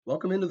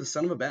Welcome into The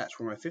Son of a Batch,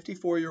 where my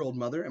 54-year-old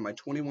mother and my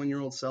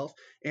 21-year-old self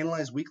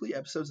analyze weekly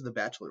episodes of The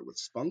Bachelor with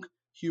spunk,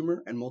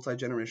 humor, and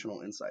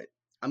multi-generational insight.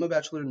 I'm a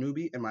Bachelor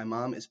newbie, and my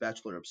mom is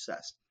Bachelor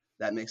obsessed.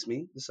 That makes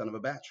me the son of a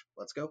batch.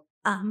 Let's go.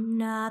 I'm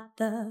not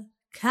the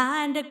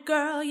kind of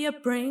girl you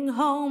bring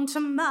home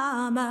to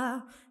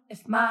mama.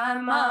 If my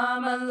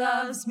mama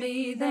loves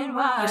me, then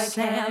why You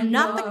say can't I'm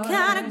not the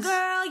kind of yours?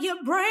 girl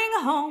you bring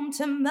home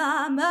to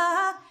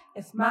mama.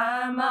 If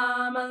my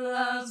mama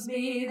loves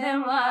me,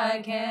 then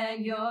why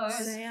can't yours?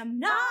 Say I'm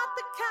not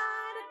the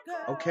kind of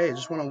girl. Okay,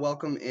 just want to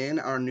welcome in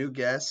our new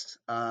guest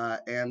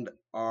and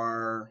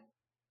our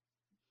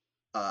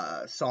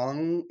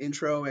song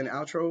intro and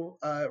outro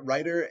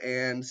writer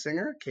and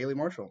singer, Kailey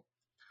Marshall.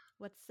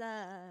 What's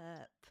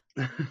up?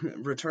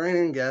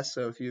 Returning guest.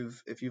 So if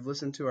you've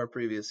listened to our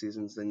previous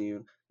seasons, then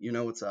you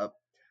know what's up.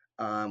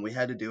 We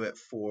had to do it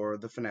for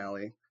the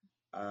finale.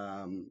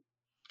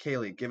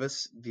 Kailey, give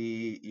us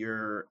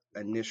your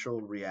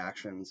initial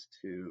reactions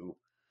to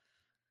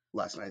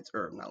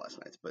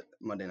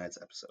Monday night's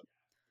episode.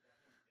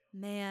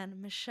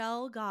 Man,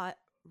 Michelle got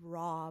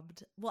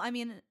robbed. Well, I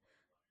mean,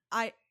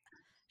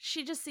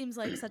 she just seems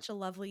like such a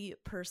lovely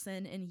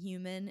person and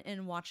human,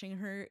 and watching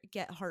her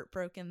get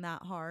heartbroken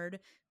that hard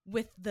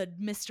with the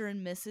Mr.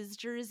 and Mrs.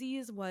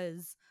 jerseys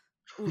was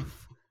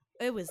oof.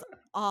 It was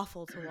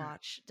awful to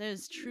watch. It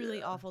was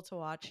truly awful to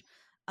watch.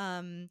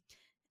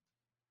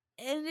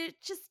 And it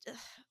just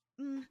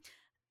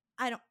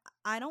I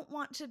don't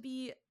want to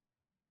be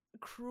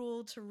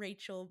cruel to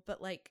Rachel,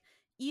 but like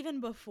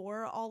even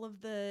before all of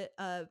the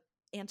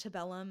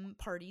antebellum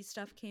party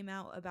stuff came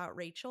out about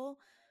Rachel,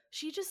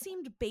 she just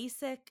seemed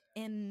basic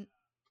and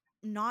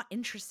not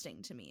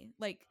interesting to me.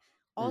 Like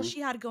all she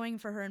had going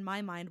for her in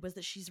my mind was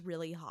that she's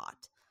really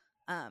hot.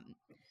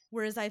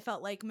 Whereas I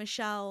felt like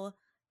Michelle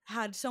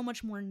had so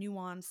much more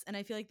nuance, and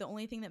I feel like the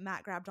only thing that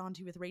Matt grabbed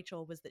onto with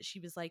Rachel was that she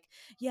was like,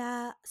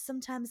 yeah,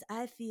 sometimes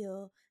I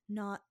feel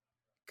not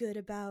good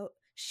about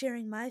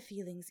sharing my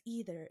feelings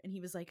either. And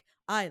he was like,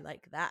 I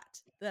like that.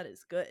 That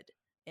is good.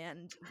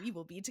 And we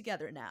will be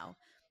together now.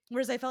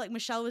 Whereas I felt like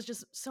Michelle was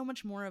just so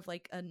much more of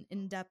like an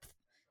in-depth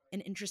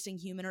and interesting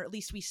human, or at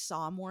least we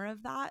saw more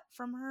of that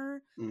from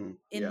her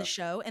in the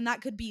show. And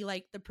that could be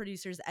like the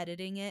producers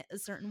editing it a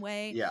certain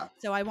way. Yeah.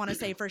 So I want to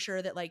say for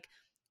sure that like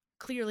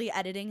clearly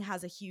editing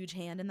has a huge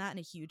hand in that and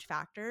a huge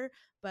factor.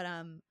 But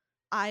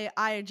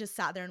I just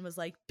sat there and was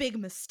like, big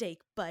mistake,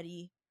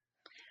 buddy.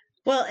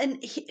 Well,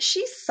 and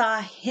she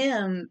saw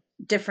him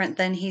different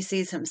than he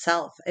sees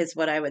himself, is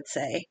what I would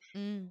say.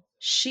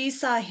 She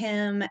saw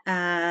him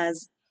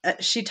as,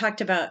 she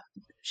talked about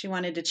she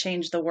wanted to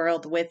change the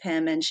world with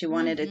him and she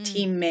wanted a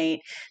teammate.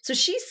 So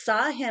she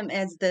saw him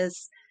as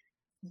this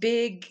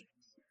big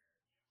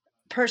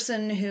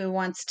person who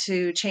wants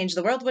to change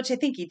the world, which I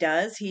think he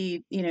does.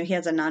 He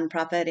has a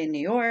nonprofit in New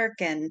York,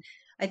 and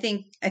I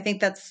think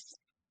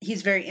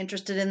he's very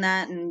interested in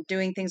that and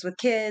doing things with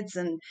kids,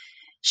 and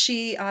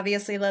she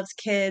obviously loves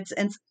kids.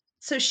 And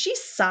so she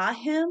saw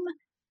him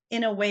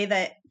in a way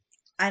that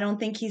I don't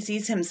think he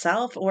sees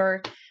himself,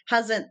 or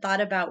hasn't thought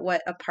about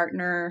what a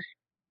partner.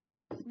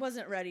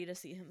 Wasn't ready to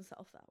see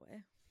himself that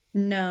way.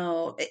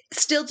 No,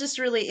 still just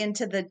really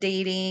into the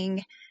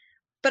dating.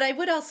 But I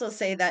would also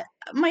say that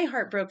my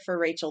heart broke for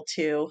Rachel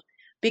too,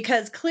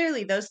 because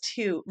clearly those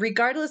two,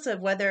 regardless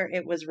of whether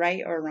it was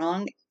right or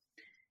wrong,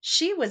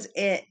 she was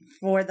it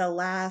for the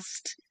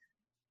last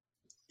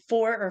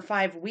 4 or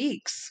 5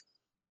 weeks.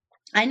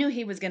 I knew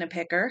he was going to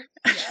pick her.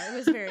 Yeah, it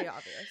was very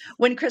obvious.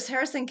 When Chris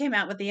Harrison came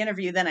out with the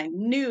interview, then I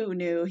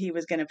knew he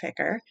was going to pick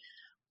her.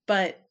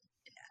 But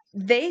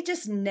they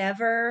just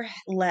never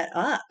let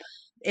up.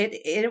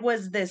 It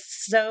was this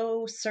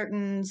so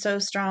certain, so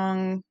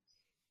strong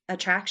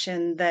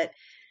attraction that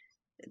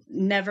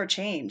never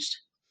changed.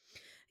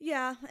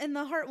 Yeah, and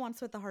the heart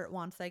wants what the heart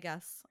wants, I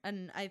guess.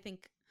 And I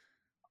think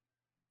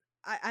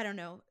I don't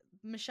know,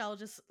 Michelle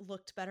just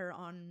looked better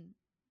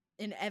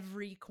in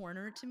every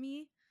corner to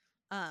me.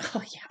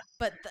 Oh yeah.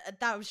 But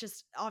that was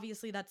just,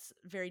 obviously that's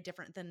very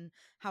different than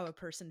how a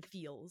person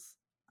feels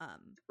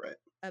right.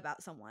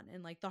 about someone,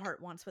 and like the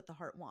heart wants what the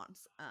heart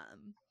wants.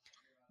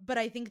 But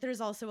I think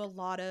there's also a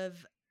lot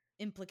of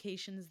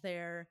implications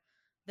there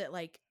that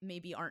like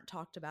maybe aren't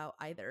talked about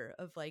either,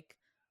 of like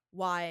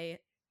why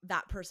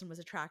that person was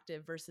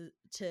attractive versus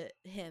to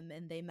him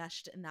and they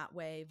meshed in that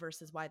way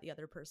versus why the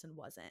other person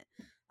wasn't.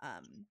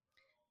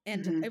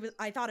 And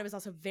I thought it was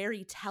also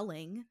very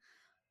telling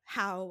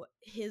how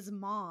his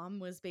mom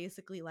was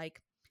basically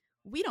like,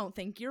 we don't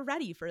think you're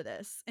ready for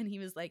this. And he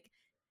was like,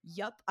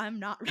 yup, I'm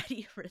not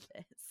ready for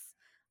this.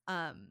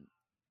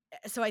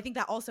 So I think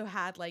that also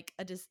had like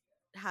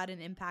had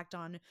an impact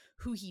on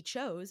who he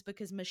chose,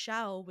 because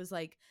Michelle was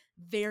like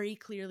very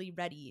clearly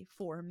ready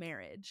for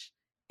marriage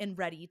and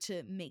ready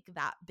to make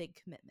that big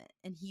commitment,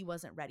 and he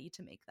wasn't ready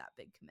to make that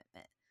big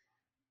commitment.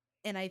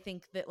 And I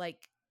think that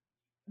like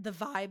the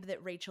vibe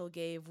that Rachel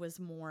gave was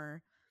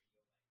more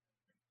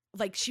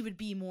like she would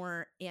be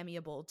more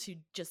amiable to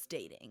just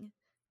dating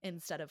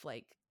instead of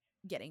like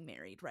getting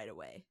married right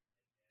away.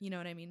 You know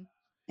what I mean?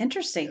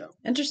 Interesting.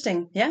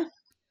 Yeah.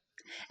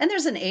 And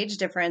there's an age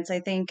difference. I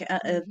think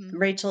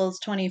Rachel's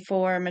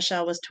 24,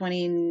 Michelle was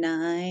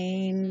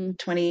 29,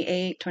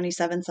 28,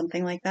 27,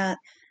 something like that.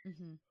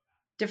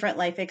 Different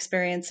life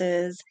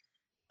experiences.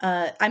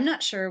 I'm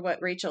not sure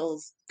what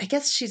Rachel's, I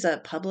guess she's a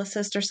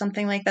publicist or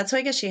something like that. So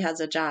I guess she has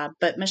a job,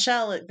 but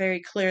Michelle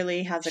very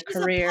clearly has a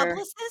career. A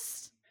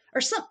publicist?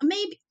 Or some,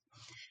 maybe.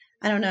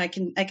 I don't know. I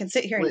can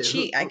sit here and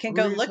cheat. I can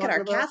go look at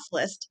our cast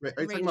list.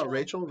 Are you talking about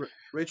Rachel?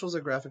 Rachel's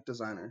a graphic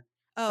designer.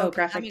 Oh, okay.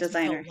 Graphic that makes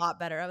designer. me feel a lot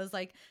better. I was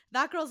like,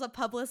 that girl's a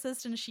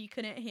publicist and she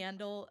couldn't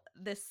handle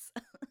this.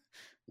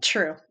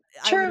 True.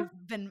 I would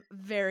have been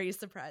very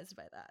surprised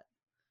by that.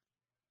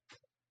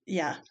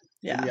 Yeah.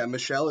 Yeah,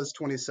 Michelle is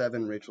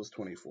 27, Rachel's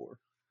 24.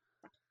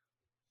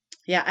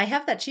 Yeah, I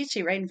have that cheat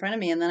sheet right in front of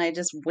me and then I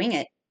just wing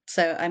it.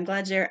 So I'm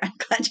glad you're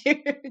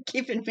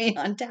keeping me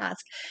on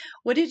task.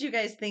 What did you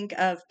guys think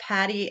of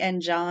Patty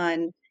and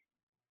John,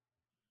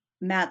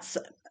 Matt's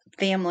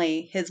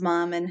family, his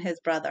mom and his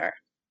brother?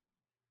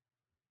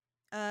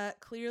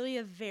 Clearly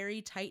a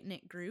very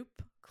tight-knit group,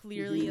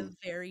 clearly a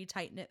very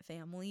tight-knit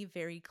family,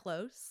 very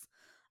close.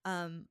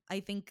 I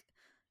think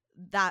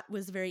that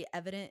was very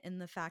evident in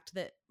the fact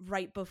that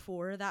right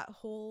before that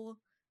whole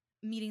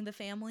meeting the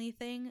family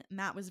thing,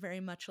 Matt was very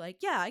much like,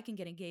 yeah, I can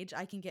get engaged,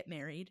 I can get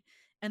married.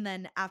 And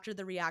then after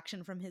the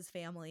reaction from his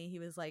family, he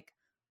was like,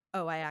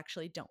 oh, I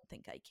actually don't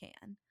think I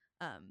can.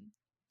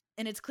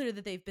 And it's clear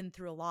that they've been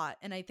through a lot.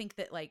 And I think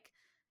that like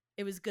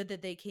it was good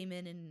that they came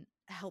in and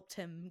helped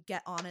him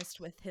get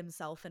honest with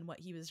himself and what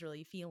he was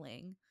really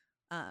feeling.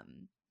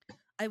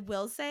 I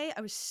will say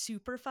I was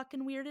super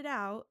fucking weirded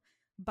out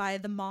by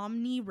the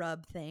mom knee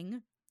rub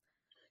thing.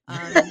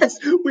 Yes,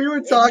 we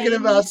were talking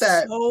about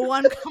that. So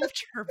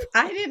uncomfortable.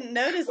 I didn't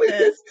notice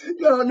this.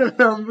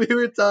 No. We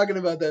were talking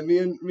about that. Me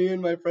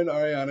and my friend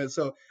Ariana.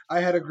 So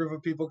I had a group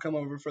of people come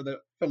over for the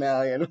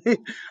finale, and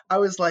I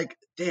was like,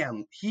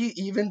 "Damn, he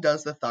even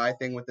does the thigh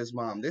thing with his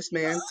mom. This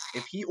man,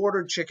 if he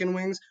ordered chicken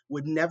wings,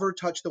 would never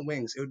touch the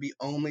wings. It would be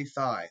only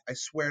thigh. I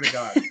swear to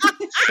God,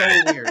 so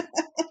weird."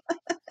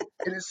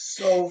 It is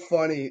so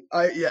funny.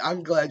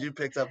 I'm glad you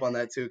picked up on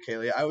that too,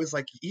 Kailey. I was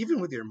like, even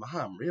with your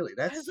mom, really?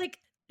 I was like,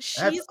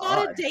 she's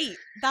not odd. a date.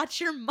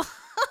 That's your mom.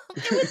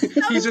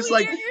 He's just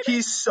weird. Like,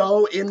 he's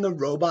so in the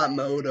robot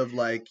mode of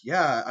like,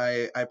 yeah,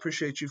 I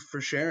appreciate you for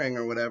sharing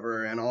or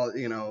whatever, and all,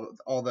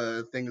 all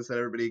the things that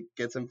everybody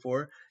gets him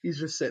for. He's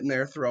just sitting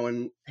there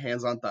throwing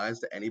hands on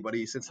thighs to anybody.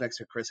 He sits next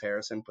to Chris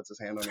Harrison, puts his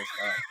hand on his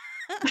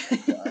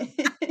thigh.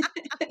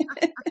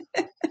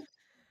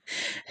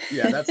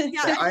 Yeah,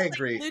 I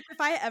agree. Luke,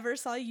 if I ever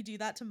saw you do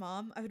that to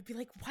mom, I would be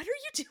like, what are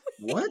you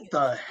doing? What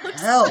the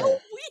Looks hell? So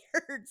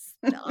weird.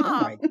 Stop.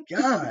 Oh my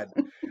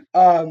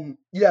God.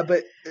 Yeah,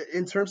 but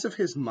in terms of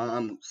his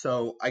mom,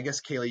 so I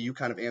guess Kailey, you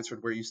kind of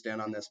answered where you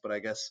stand on this, but I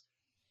guess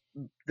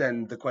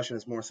then the question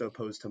is more so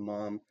posed to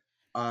mom.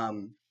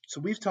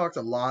 So we've talked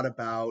a lot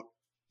about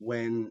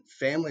when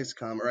families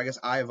come, or I guess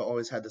I've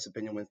always had this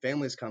opinion when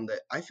families come that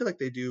I feel like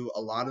they do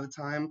a lot of the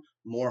time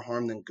more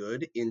harm than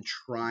good in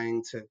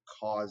trying to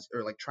cause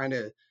or like trying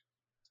to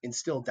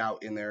instill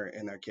doubt in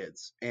their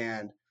kids.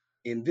 And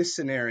in this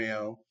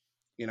scenario,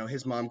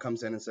 his mom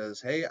comes in and says,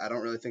 "Hey, I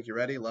don't really think you're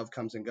ready. Love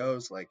comes and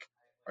goes. Like,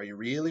 are you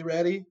really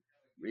ready?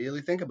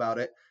 Really think about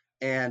it."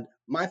 And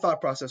my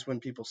thought process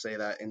when people say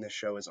that in this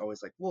show is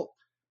always like, well,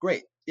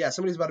 great. Yeah,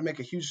 somebody's about to make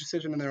a huge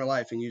decision in their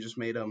life and you just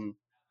made them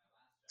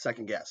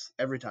second guess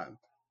every time.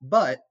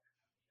 But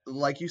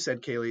like you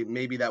said, Kailey,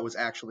 maybe that was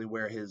actually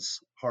where his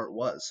heart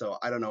was. So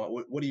I don't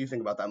know. What do you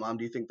think about that, Mom?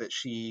 Do you think that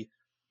she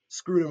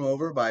screwed him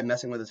over by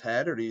messing with his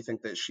head, or do you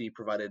think that she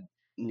provided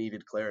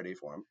needed clarity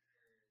for him?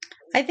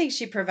 I think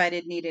she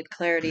provided needed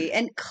clarity.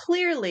 And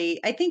clearly,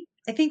 I think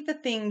the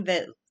thing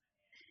that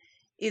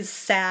is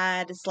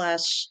sad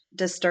 /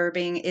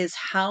 disturbing is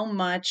how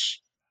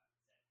much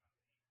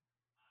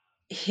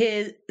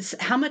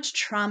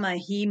trauma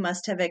he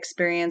must have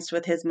experienced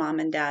with his mom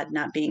and dad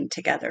not being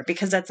together,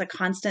 because that's a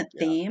constant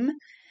theme. Yeah.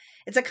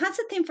 It's a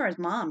constant theme for his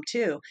mom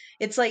too.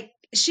 It's like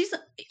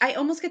I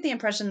almost get the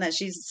impression that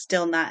she's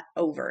still not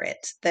over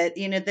it, that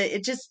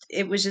that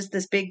it was just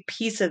this big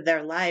piece of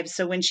their lives.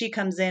 So when she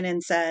comes in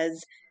and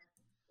says,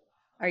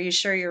 "Are you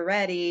sure you're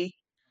ready?"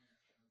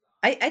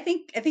 I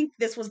think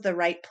this was the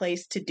right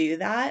place to do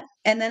that.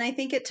 And then I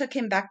think it took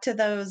him back to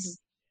those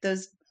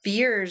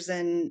fears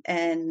and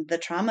the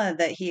trauma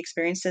that he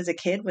experienced as a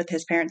kid with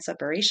his parents'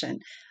 separation.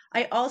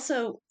 I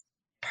also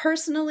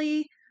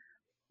personally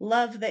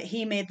love that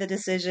he made the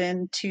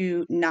decision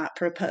to not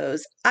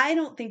propose. I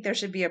don't think there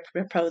should be a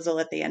proposal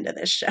at the end of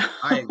this show.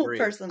 I agree.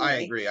 Personally. I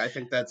agree. I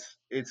think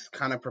it's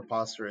kind of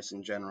preposterous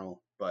in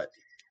general, but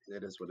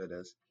it is what it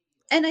is.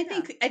 And I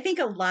think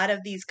a lot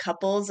of these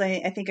couples,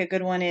 I think a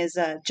good one is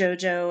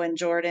JoJo and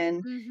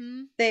Jordan.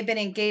 Mm-hmm. They've been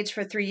engaged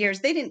for 3 years.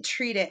 They didn't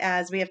treat it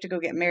as we have to go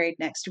get married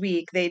next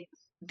week. They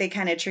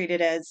kind of treat it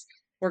as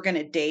we're going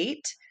to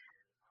date.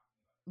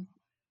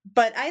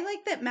 But I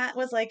like that Matt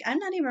was like, I'm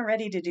not even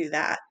ready to do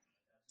that.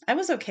 I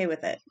was okay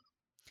with it.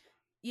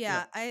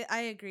 Yeah.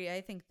 I agree. I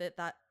think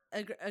that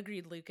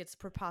agreed, Luke. It's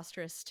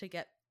preposterous to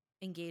get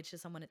engage to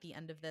someone at the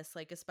end of this,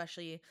 like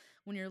especially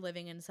when you're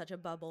living in such a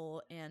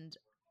bubble. And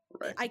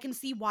Right. I can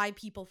see why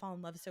people fall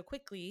in love so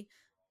quickly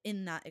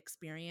in that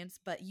experience,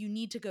 but you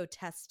need to go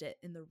test it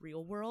in the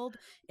real world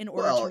in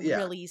order to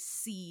really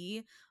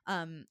see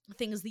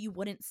things that you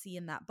wouldn't see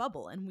in that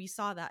bubble. And we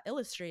saw that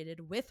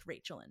illustrated with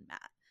Rachel and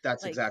Matt.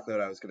 That's exactly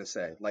what I was going to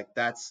say. Like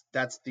that's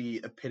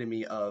the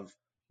epitome of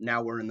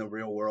now we're in the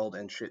real world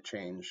and shit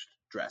changed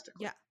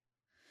drastically. Yeah.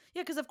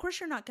 Yeah, because of course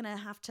you're not gonna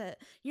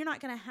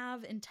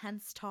have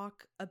intense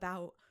talk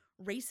about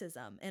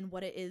racism and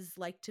what it is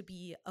like to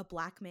be a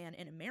black man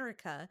in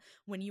America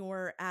when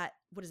you're at,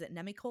 what is it,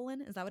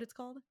 Nemicolon? Is that what it's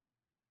called?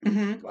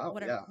 Mm-hmm. Wow.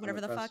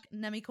 Whatever the fuck,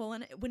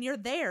 Nemicolon. When you're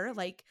there,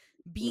 like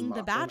being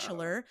the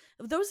bachelor,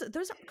 those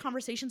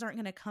conversations aren't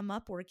gonna come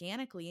up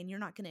organically, and you're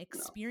not gonna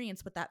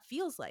experience what that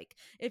feels like.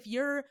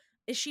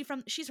 She's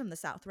from the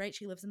South, right?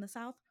 She lives in the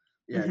South?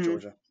 Yeah,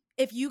 Georgia.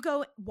 If you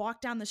go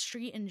walk down the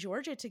street in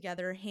Georgia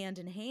together hand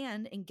in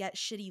hand and get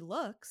shitty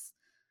looks,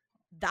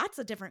 that's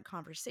a different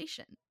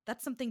conversation.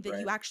 That's something that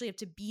you actually have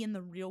to be in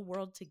the real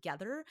world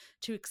together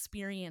to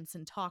experience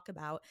and talk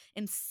about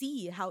and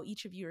see how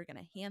each of you are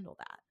going to handle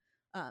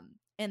that.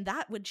 And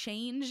that would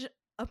change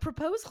a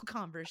proposal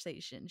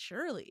conversation,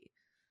 surely.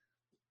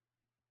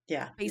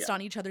 Yeah. Based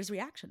on each other's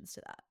reactions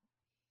to that.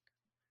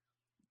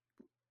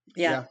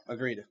 Yeah,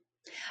 agreed.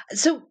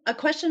 So a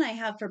question I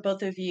have for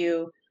both of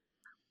you,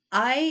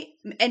 and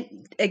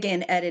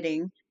again,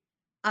 editing,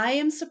 I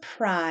am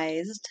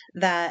surprised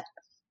that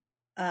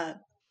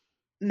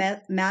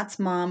Matt's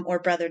mom or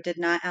brother did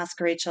not ask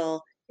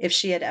Rachel if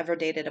she had ever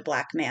dated a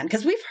black man,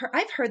 because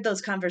I've heard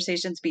those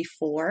conversations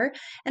before,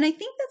 and I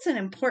think that's an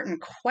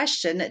important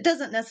question. It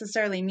doesn't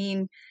necessarily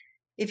mean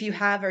if you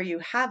have or you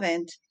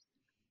haven't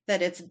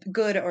that it's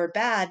good or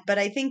bad, but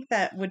I think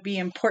that would be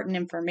important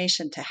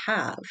information to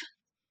have.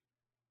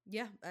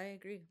 Yeah, I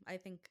agree. I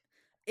think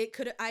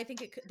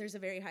there's a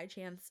very high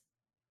chance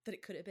that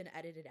it could have been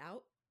edited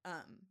out.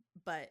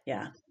 But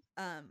yeah,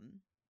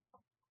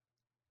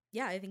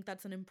 I think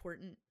that's an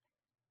important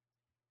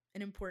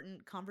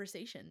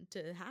conversation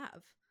to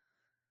have.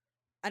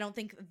 I don't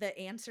think the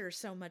answer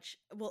so much.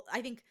 Well,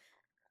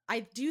 I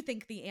do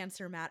think the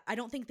answer, Matt. I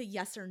don't think the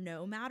yes or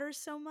no matters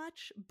so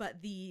much,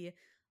 but the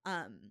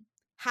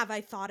have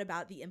I thought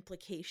about the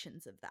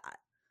implications of that,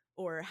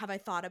 or have I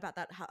thought about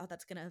that, how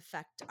that's going to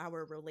affect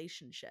our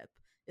relationship,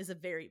 is a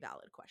very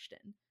valid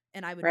question,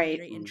 and I would be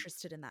very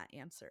interested in that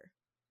answer.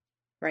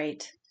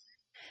 Right.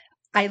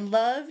 I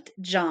loved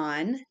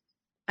John.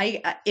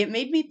 It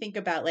made me think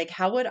about, like,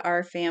 how would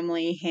our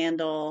family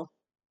handle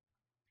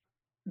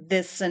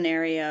this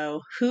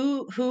scenario?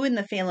 Who in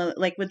the family,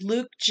 like, would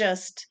Luke,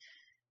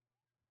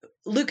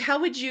 how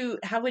would you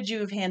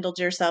have handled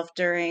yourself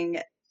during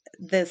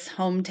this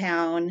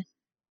hometown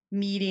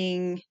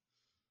meeting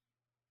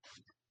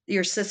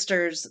your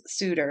sister's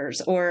suitors?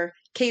 Or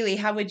Kailey,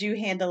 how would you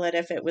handle it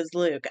if it was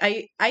Luke?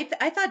 I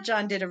thought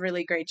John did a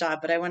really great job,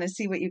 but I want to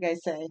see what you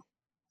guys say.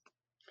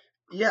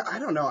 Yeah, I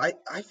don't know.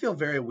 I feel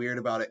very weird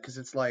about it because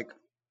it's like,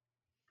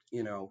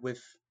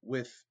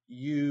 with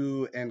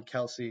you and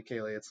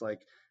Kailey, it's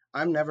like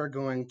I'm never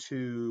going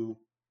to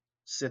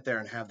sit there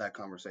and have that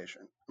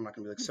conversation. I'm not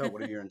going to be like, so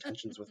what are your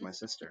intentions with my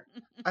sister?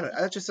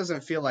 That just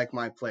doesn't feel like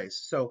my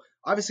place. So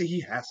obviously he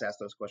has to ask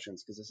those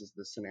questions because this is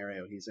the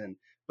scenario he's in.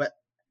 But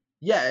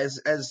yeah,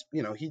 as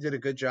he did a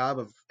good job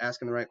of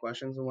asking the right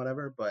questions and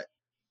whatever, but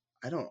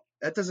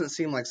that doesn't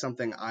seem like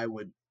something I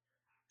would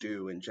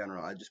do in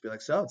general. I'd just be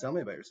like, so tell me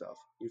about yourself.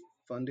 You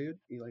fun dude?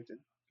 You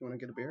want to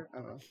get a beer? I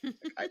don't know.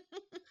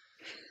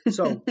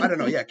 So I don't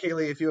know. Yeah,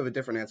 Kailey, if you have a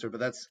different answer,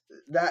 but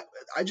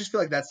I just feel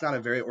like that's not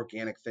a very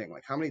organic thing.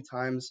 Like, how many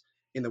times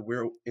in the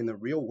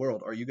real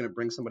world are you going to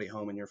bring somebody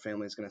home and your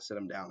family is going to sit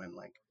them down and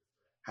like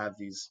have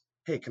these?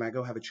 Hey, can I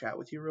go have a chat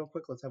with you real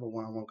quick? Let's have a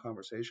one-on-one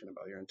conversation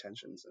about your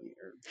intentions and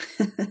your.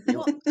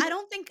 Well, I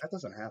don't think that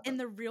doesn't happen in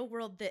the real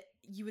world that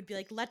you would be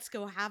like, let's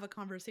go have a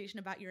conversation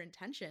about your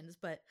intentions.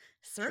 But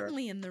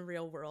certainly in the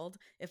real world,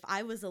 if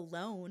I was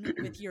alone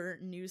with your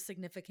new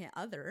significant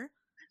other,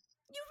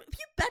 you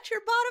bet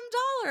your bottom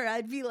dollar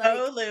I'd be like,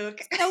 oh,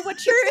 Luke, so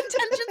what's your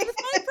intentions with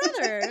my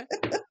brother?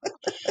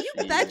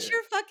 You bet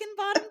your fucking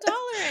bottom dollar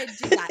I'd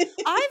do that.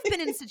 I've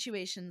been in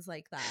situations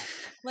like that.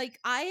 Like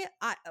I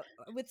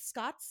with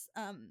Scott's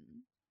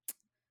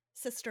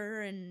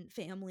sister and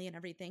family and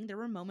everything, there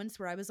were moments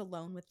where I was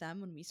alone with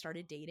them when we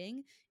started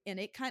dating, and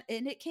it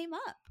came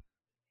up.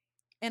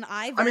 And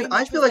I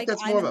feel like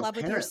that's more of a love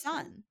with your parent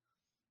son thing.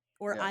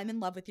 Or I'm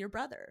in love with your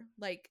brother.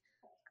 Like,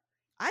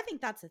 I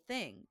think that's a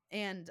thing.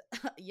 And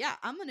yeah,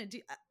 I'm going to do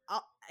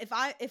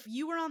if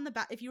you were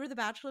if you were the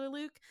Bachelor,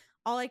 Luke,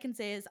 all I can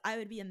say is I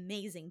would be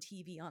amazing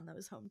TV on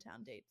those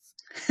hometown dates.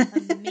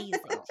 Amazing TV.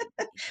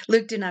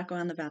 Luke, do not go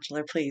on The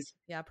Bachelor, please.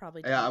 Yeah,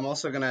 probably. Yeah, I'm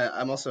also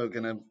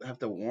gonna have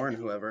to warn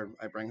whoever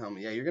I bring home.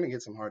 Yeah, you're gonna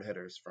get some hard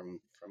hitters from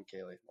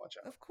Kailey. Watch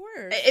out. Of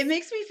course. It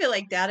makes me feel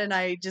like Dad and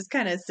I just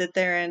kind of sit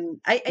there, and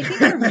I think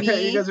for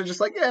me, you guys are just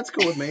like, yeah, it's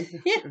cool with me.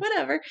 Yeah,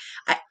 whatever.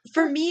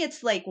 For me,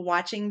 it's like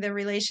watching the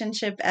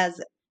relationship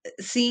as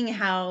seeing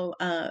how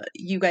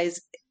you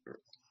guys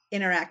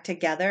interact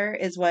together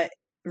is what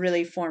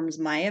really forms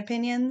my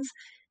opinions,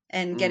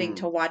 and getting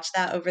to watch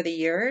that over the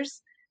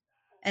years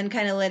and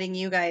kind of letting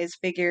you guys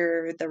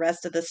figure the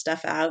rest of the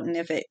stuff out. And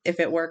if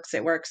it works,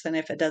 it works. And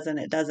if it doesn't,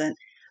 it doesn't.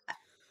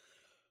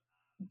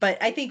 But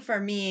I think for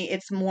me,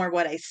 it's more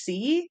what I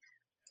see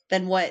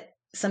than what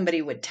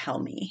somebody would tell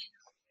me.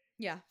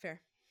 Yeah,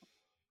 fair.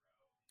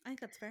 I think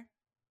that's fair.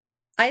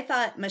 I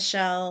thought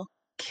Michelle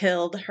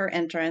killed her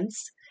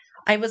entrance.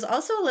 I was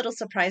also a little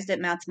surprised at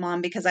Matt's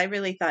mom because I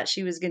really thought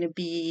she was going to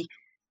be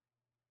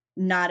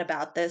not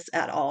about this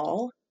at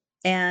all.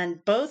 And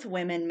both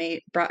women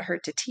brought her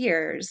to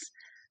tears.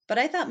 But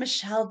I thought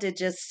Michelle did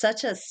just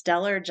such a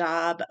stellar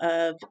job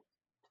of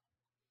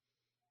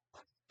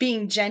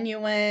being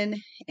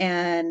genuine.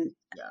 And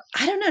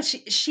I don't know,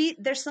 she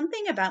there's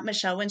something about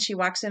Michelle when she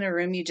walks in a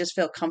room, you just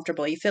feel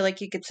comfortable. You feel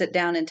like you could sit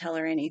down and tell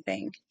her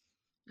anything.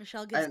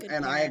 Michelle gives good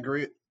and PR.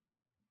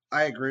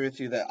 I agree with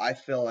you that I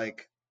feel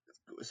like,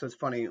 so it's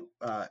funny,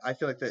 I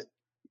feel like that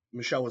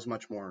Michelle was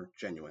much more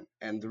genuine.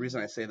 And the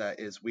reason I say that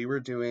is we were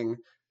doing,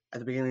 at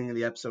the beginning of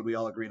the episode, we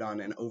all agreed on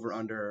an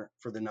over-under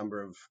for the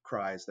number of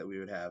cries that we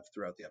would have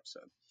throughout the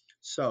episode.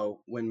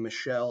 So when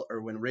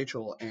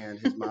Rachel and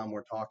his mom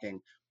were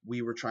talking,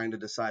 we were trying to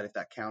decide if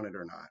that counted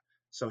or not.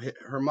 So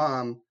her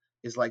mom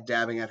is like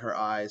dabbing at her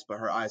eyes, but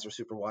her eyes are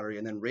super watery.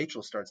 And then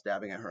Rachel starts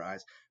dabbing at her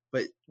eyes.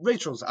 But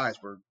Rachel's eyes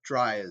were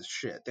dry as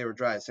shit. They were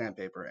dry as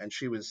sandpaper. And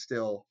she was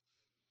still,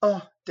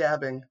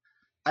 dabbing.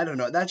 I don't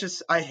know.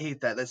 I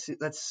hate that.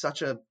 That's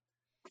such a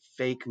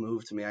fake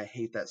move to me. I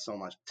hate that so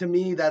much. To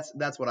me, that's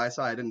what I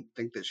saw. I didn't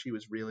think that she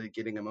was really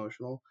getting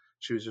emotional.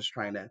 She was just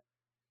trying to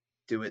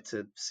do it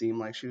to seem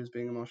like she was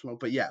being emotional.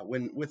 But yeah,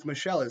 with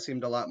Michelle, it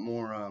seemed a lot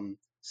more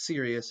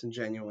serious and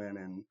genuine.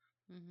 And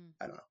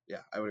I don't know.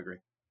 Yeah, I would agree.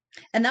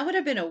 And that would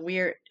have been a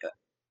weird.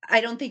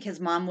 I don't think his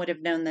mom would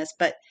have known this,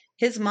 but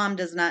his mom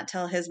does not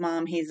tell his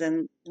mom he's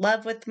in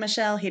love with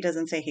Michelle. He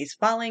doesn't say he's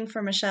falling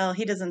for Michelle.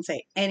 He doesn't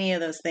say any of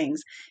those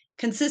things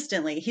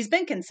consistently. He's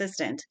been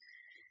consistent.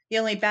 The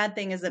only bad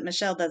thing is that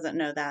Michelle doesn't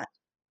know that.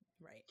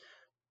 Right.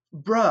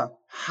 Bruh,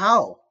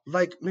 how?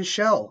 Like,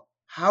 Michelle,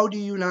 how do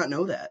you not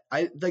know that?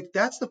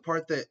 That's the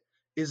part that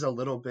is a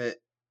little bit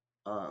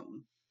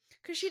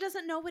because she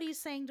doesn't know what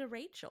he's saying to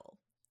Rachel.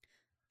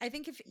 I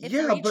think if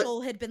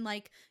Rachel had been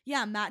like,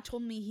 yeah, Matt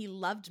told me he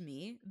loved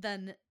me,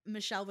 then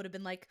Michelle would have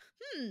been like,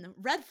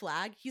 red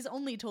flag. He's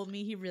only told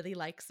me he really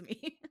likes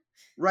me.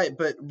 Right,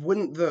 but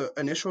wouldn't the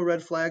initial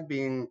red flag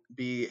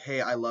be,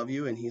 hey, I love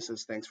you, and he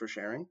says thanks for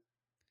sharing?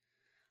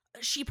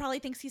 She probably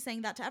thinks he's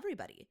saying that to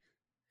everybody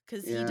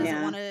because he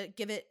doesn't want to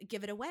give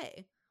it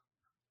away.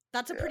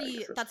 That's a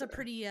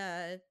pretty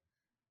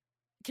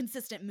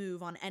consistent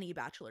move on any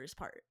bachelor's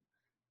part.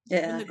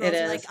 Yeah, when the girls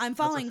are like, I'm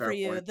falling for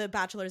you, point. The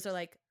bachelors are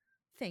like,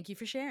 thank you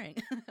for sharing.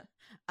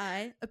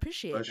 I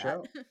appreciate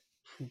that.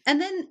 And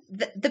then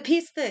the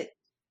piece that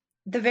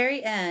the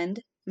very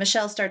end,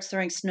 Michelle starts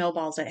throwing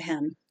snowballs at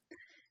him.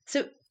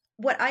 So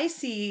what I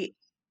see,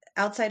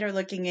 outsider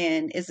looking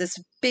in, is this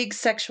big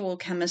sexual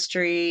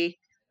chemistry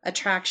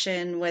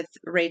attraction with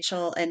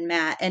Rachel and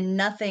Matt and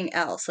nothing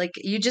else. Like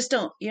you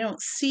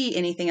don't see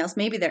anything else.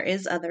 Maybe there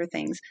is other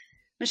things.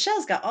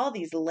 Michelle's got all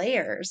these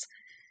layers.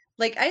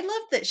 Like I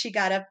love that she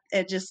got up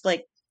and just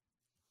like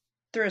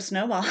threw a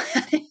snowball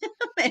at him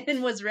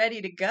and was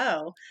ready to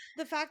go.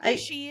 The fact that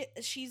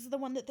she's the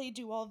one that they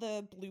do all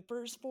the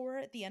bloopers for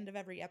at the end of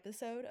every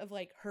episode of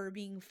like her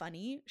being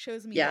funny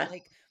shows me that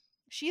like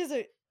she has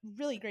a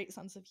really great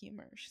sense of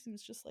humor.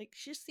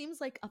 She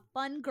seems like a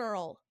fun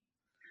girl.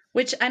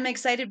 Which I'm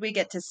excited we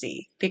get to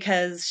see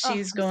because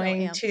she's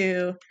going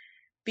to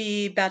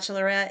be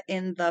Bachelorette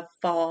in the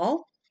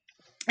fall.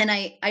 And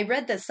I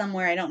read this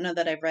somewhere. I don't know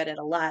that I've read it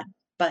a lot,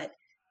 but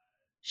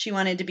she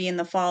wanted to be in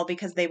the fall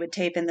because they would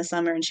tape in the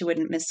summer and she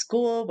wouldn't miss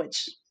school,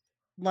 which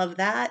love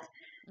that.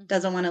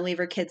 Doesn't want to leave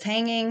her kids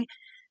hanging.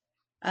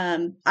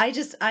 I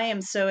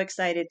am so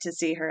excited to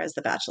see her as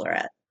the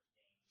Bachelorette.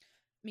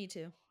 Me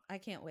too. I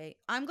can't wait.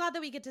 I'm glad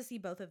that we get to see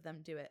both of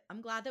them do it.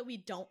 I'm glad that we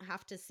don't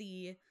have to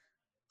see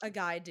a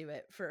guy do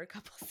it for a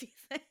couple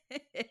seasons.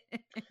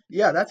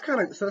 Yeah, that's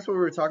what we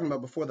were talking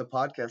about before the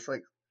podcast.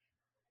 Like,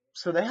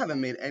 so they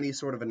haven't made any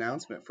sort of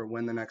announcement for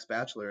when the next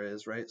Bachelor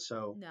is, right?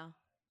 So no.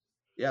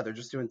 Yeah, they're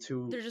just doing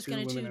They're just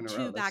going to do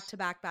two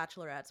back-to-back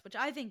Bachelorettes, which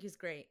I think is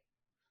great.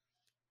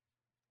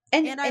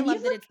 And I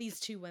love that it's these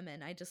two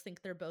women. I just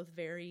think they're both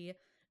very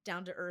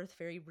down to earth,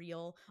 very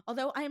real.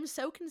 Although I am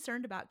so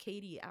concerned about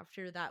Katie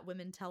after that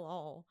Women Tell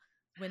All.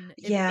 When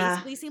it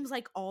basically seems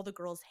like all the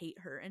girls hate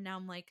her. And now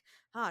I'm like,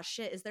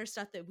 shit, is there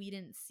stuff that we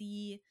didn't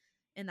see?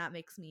 And that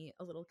makes me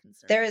a little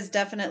concerned. There is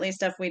definitely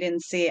stuff we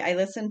didn't see. I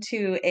listened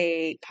to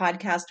a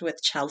podcast with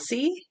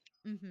Chelsea.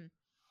 Mm-hmm.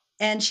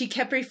 And she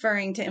kept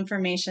referring to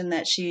information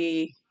that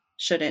she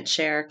shouldn't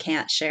share,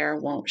 can't share,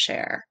 won't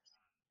share.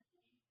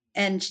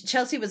 And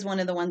Chelsea was one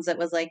of the ones that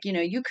was like,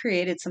 you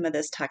created some of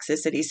this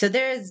toxicity. So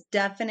there is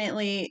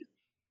definitely,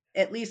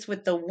 at least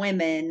with the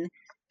women,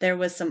 there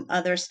was some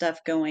other stuff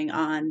going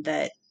on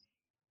that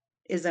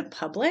isn't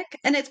public.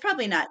 And it's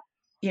probably not,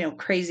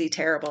 crazy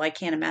terrible. I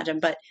can't imagine.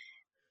 But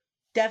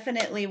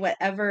definitely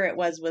whatever it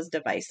was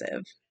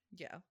divisive.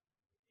 Yeah.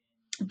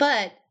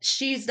 But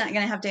she's not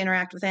going to have to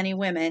interact with any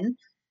women.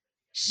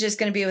 She's just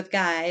going to be with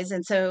guys.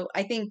 And so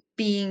I think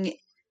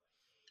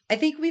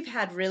we've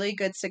had really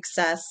good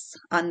success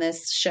on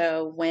this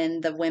show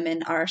when the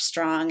women are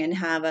strong and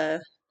have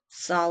a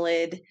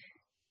solid.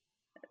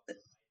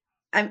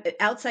 I'm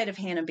outside of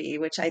Hannah B,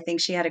 which I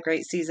think she had a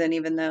great season,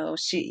 even though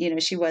she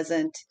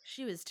wasn't.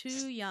 She was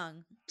too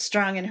young.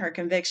 Strong in her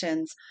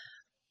convictions.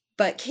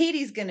 But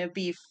Katie's going to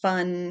be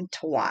fun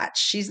to watch.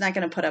 She's not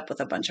going to put up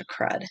with a bunch of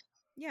crud.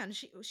 Yeah, and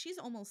she's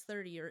almost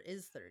 30 or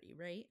is 30,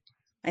 right?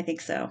 I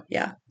think so.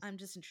 Yeah. I'm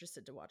just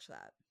interested to watch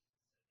that.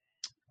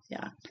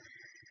 Yeah.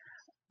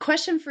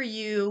 Question for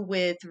you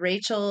with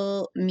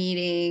Rachel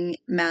meeting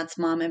Matt's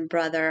mom and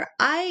brother.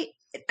 I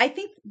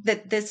think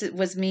that this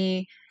was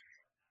me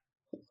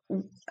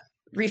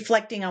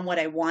reflecting on what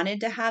I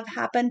wanted to have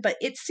happen, but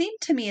it seemed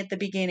to me at the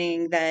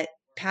beginning that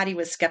Patty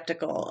was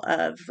skeptical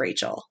of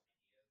Rachel.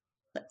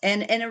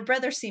 And her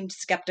brother seemed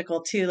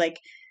skeptical too. Like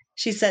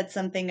she said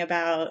something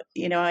about,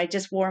 I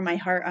just wore my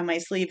heart on my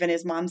sleeve, and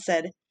his mom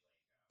said,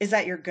 "Is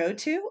that your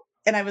go-to?"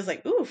 And I was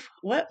like, "Oof,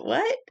 what?"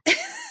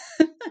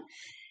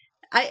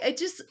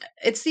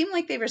 It seemed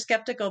like they were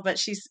skeptical, but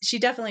she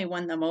definitely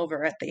won them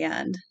over at the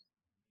end.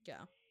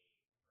 Yeah.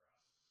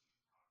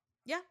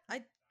 Yeah,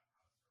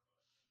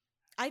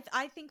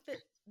 I think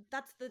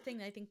that's the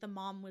thing. I think the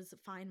mom was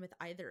fine with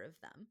either of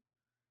them.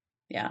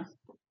 Yeah.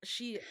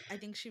 I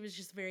think she was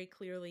just very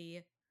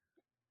clearly,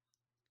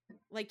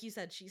 like you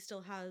said, she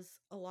still has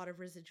a lot of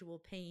residual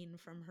pain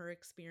from her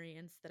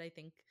experience that I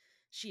think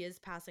she is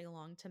passing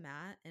along to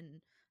Matt,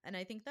 and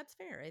I think that's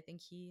fair. I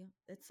think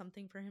it's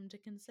something for him to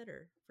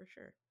consider for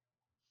sure.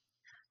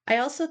 I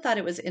also thought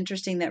it was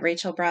interesting that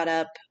Rachel brought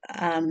up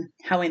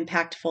how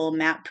impactful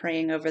Matt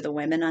praying over the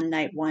women on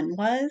night 1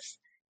 was.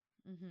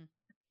 Mm-hmm.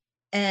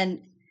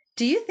 And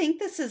do you think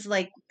this is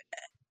like,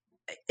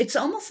 it's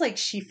almost like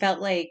she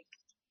felt like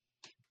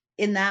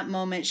in that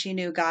moment she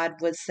knew God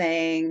was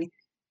saying,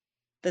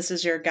 "This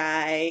is your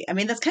guy." I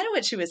mean, that's kind of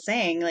what she was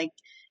saying, like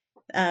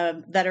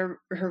that her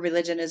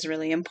religion is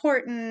really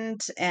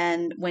important.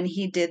 And when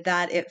he did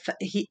that,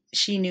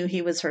 she knew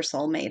he was her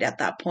soulmate at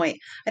that point.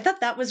 I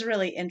thought that was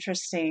really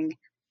interesting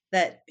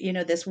that,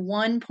 this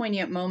one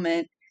poignant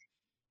moment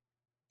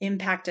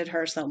impacted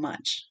her so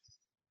much.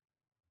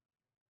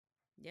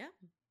 Yeah.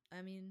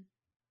 I mean,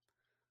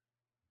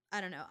 I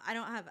don't know.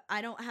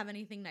 I don't have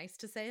anything nice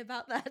to say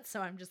about that,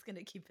 so I'm just going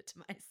to keep it to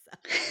myself.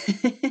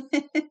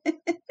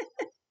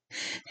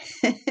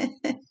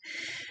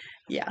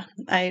 Yeah,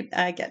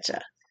 I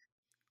getcha.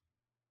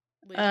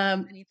 Luke,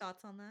 any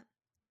thoughts on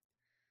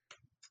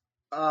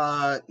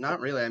that? Not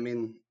really. I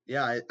mean,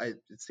 yeah, it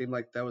seemed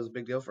like that was a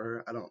big deal for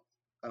her. I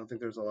don't think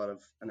there's a lot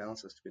of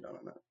analysis to be done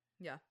on that.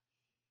 Yeah.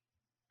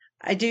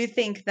 I do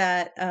think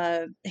that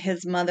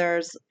his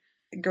mother's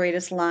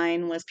greatest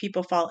line was,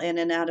 "People fall in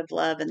and out of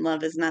love, and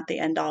love is not the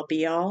end all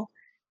be all."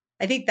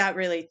 I think that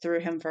really threw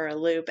him for a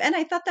loop. And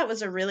I thought that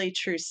was a really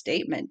true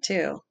statement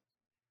too.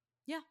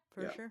 Yeah,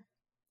 for sure.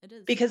 It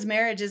is. Because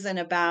marriage it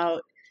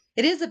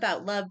is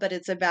about love, but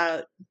it's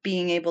about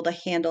being able to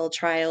handle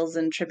trials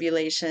and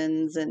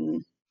tribulations.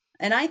 And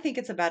I think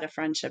it's about a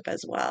friendship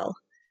as well.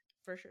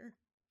 For sure.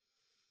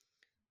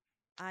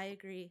 I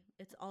agree.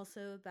 It's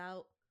also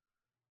about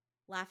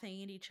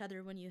laughing at each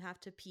other when you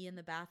have to pee in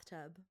the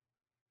bathtub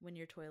when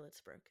your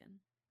toilet's broken.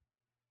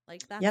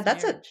 Like that's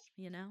marriage,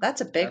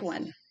 That's a big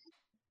one.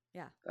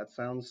 Yeah. That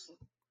sounds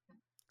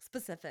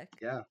specific.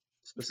 Yeah,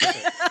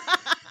 specific.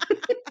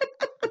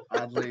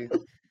 Oddly,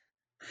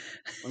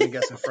 let me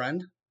guess, a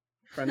friend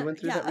went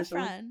through that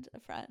recently? a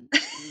friend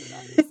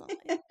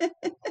recently.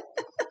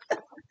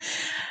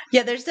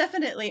 Yeah, there's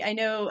definitely, I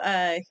know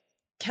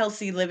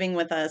Kelsey living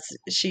with us,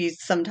 she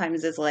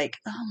sometimes is like,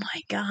 "Oh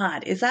my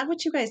God, is that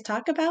what you guys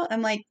talk about?"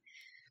 I'm like,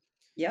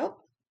 "Yep."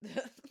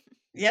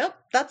 Yep,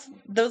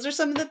 those are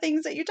some of the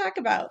things that you talk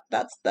about.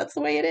 That's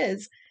the way it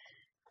is.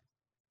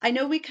 I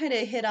know we kind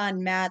of hit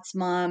on Matt's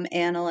mom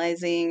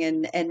analyzing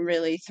and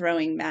really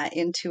throwing Matt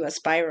into a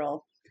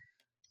spiral.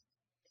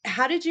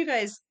 How did you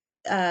guys,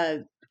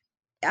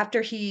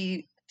 after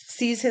he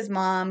sees his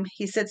mom,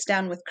 he sits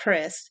down with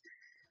Chris.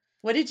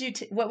 What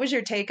was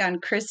your take on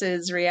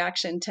Chris's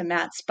reaction to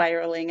Matt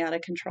spiraling out of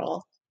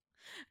control?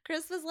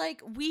 Chris was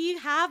like, "We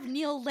have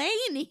Neil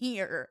Lane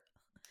here.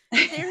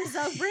 There's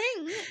a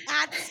ring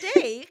at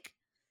stake.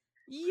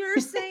 You're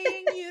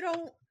saying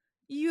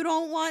you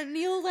don't want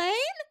Neil Lane?"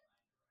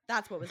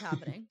 That's what was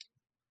happening.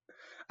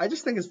 I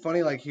just think it's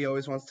funny, like, he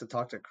always wants to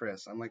talk to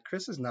Chris. I'm like,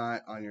 Chris is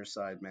not on your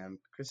side, man.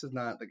 Chris is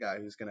not the guy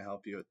who's going to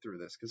help you through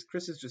this, because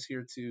Chris is just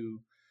here to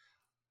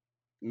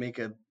make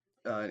an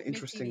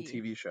interesting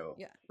TV show.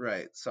 Yeah.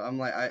 Right. So I'm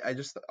like, I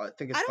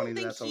think it's funny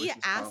that that's always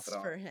his confidant.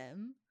 Asked for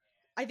him.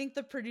 I think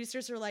the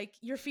producers are like,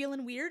 "You're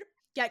feeling weird?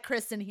 Get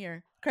Chris in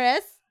here.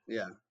 Chris?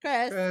 Yeah.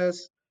 Chris.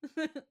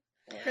 Chris.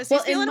 Chris, you're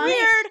feeling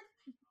weird."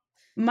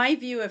 My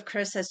view of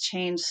Chris has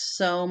changed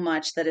so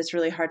much that it's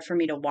really hard for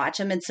me to watch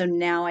him. And so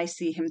now I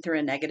see him through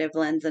a negative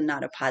lens and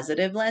not a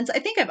positive lens. I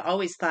think I've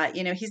always thought,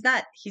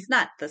 he's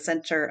not the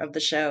center of the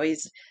show.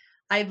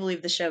 I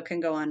believe the show can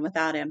go on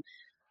without him.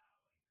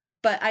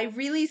 But I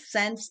really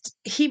sensed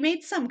he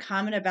made some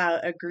comment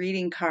about a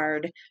greeting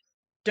card.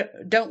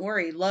 Don't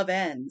worry, love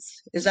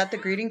ends. Is that the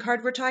greeting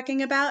card we're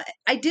talking about?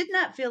 I did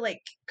not feel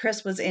like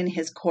Chris was in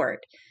his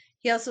court.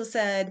 He also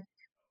said,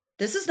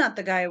 this is not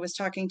the guy I was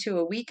talking to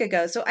a week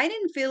ago. So I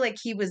didn't feel like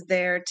he was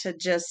there to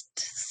just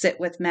sit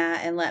with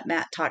Matt and let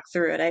Matt talk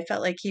through it. I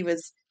felt like he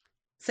was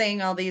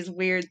saying all these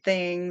weird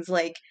things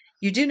like,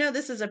 you do know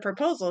this is a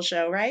proposal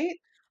show, right?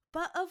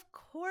 But of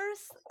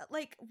course,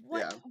 like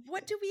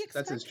what do we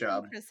That's his expect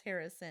from job. Chris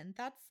Harrison?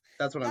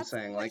 That's what I'm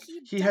saying. what Like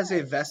he has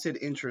a does. vested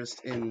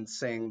interest in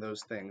saying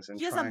those things and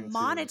He has a trying to.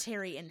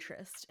 monetary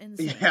interest in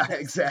saying Yeah, those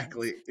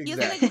exactly. things. He is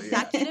Exactly. an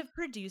executive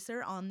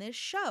producer on this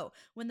show.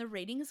 When the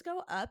ratings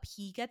go up,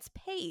 he gets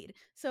paid.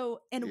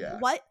 So, and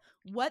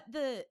what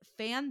the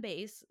fan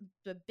base,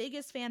 the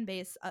biggest fan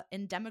base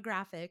and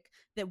demographic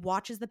that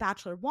watches The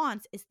Bachelor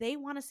wants is they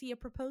want to see a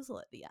proposal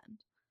at the end.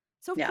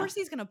 So of course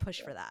he's going to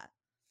push for that.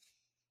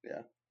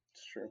 Yeah,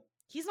 it's true.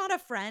 He's not a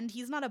friend.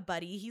 He's not a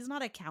buddy. He's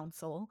not a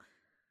counsel.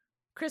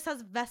 Chris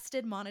has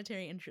vested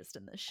monetary interest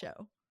in this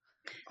show.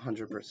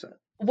 100%.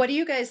 What do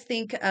you guys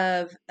think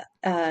of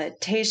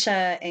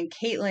Tayshia and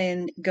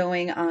Caitlyn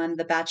going on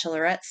the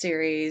Bachelorette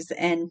series?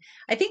 And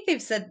I think they've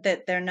said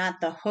that they're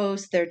not the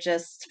hosts, they're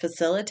just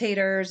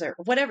facilitators or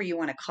whatever you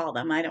want to call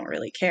them. I don't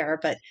really care.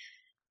 But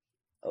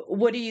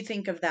what do you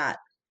think of that?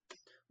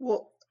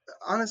 Well,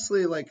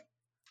 honestly, like,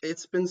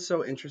 it's been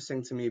so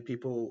interesting to me.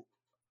 People,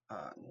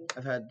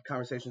 I've had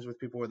conversations with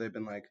people where they've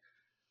been like,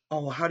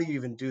 oh, well, how do you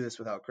even do this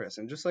without Chris?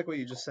 And just like what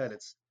you just said,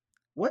 it's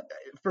what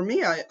for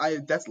me, I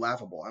that's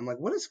laughable. I'm like,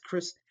 what is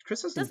Chris?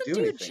 Chris doesn't do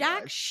anything.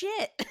 Jack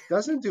shit.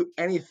 Doesn't do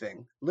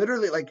anything.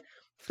 Literally, like,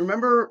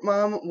 remember,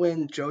 Mom,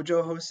 when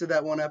JoJo hosted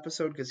that one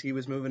episode because he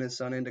was moving his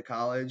son into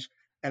college,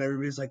 and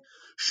everybody's like,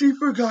 she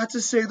forgot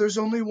to say there's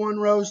only one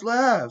rose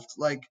left.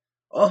 Like,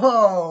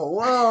 oh,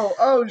 whoa,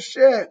 oh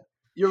shit.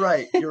 You're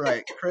right.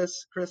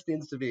 Chris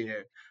needs to be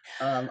here.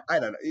 I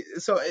don't know.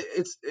 So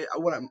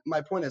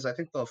my point is, I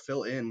think they'll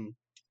fill in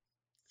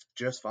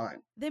just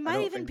fine. They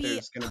might even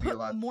be going to be a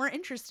lot more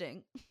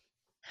interesting.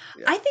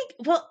 Yeah. I think,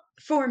 well,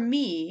 for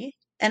me,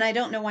 and I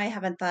don't know why I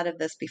haven't thought of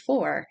this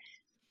before,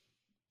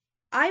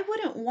 I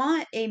wouldn't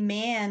want a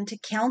man to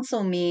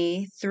counsel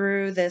me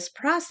through this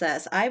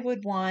process. I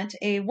would want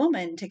a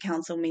woman to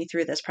counsel me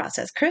through this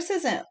process. Chris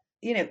isn't,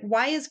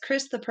 why is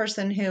Chris the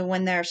person who,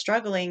 when they're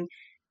struggling,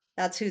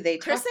 that's who they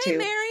talk to? Chris ain't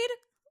married.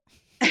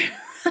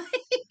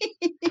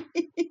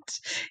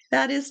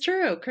 That is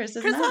true. Chris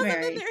is not married.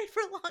 Hasn't been married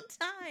for a long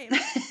time.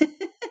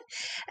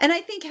 And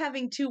I think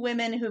having two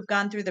women who've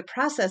gone through the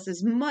process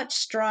is much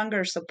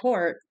stronger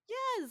support.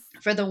 Yes.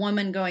 For the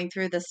woman going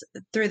through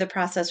the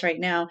process right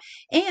now.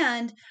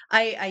 And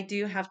I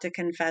do have to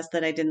confess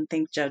that I didn't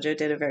think JoJo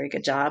did a very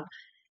good job.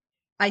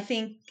 I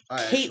think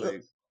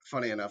actually,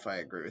 funny enough, I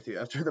agree with you.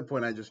 After the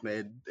point I just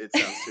made, it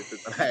sounds stupid,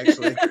 but I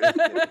actually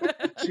agree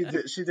with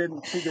you. She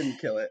didn't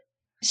kill it.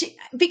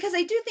 Because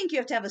I do think you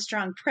have to have a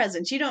strong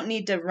presence. You don't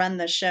need to run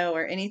the show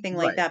or anything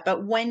like that.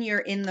 But when you're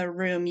in the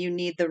room, you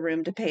need the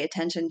room to pay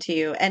attention to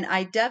you. And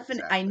I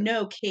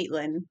know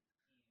Caitlyn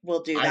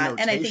will do that.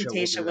 And I think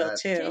Tayshia will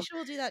too. Tayshia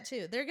will do that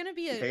too. They're going to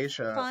be a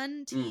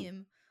fun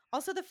team.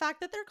 Also, the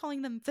fact that they're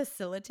calling them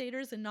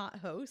facilitators and not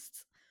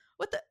hosts.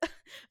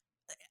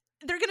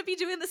 They're going to be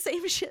doing the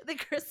same shit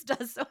that Chris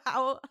does. So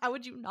how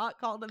would you not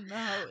call them the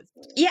host?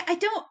 Yeah,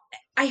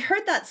 I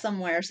heard that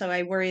somewhere. So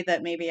I worry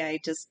that maybe I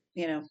just,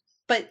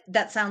 but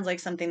that sounds like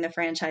something the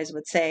franchise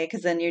would say,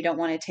 because then you don't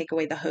want to take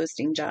away the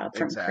hosting job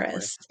from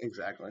Chris.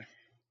 Exactly.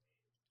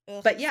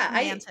 Ugh, but yeah,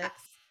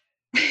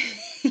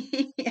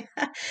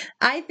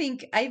 I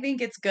think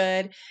it's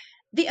good.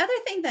 The other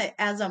thing that,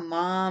 as a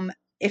mom,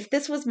 if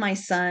this was my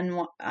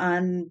son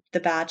on The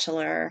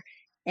Bachelor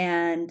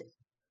and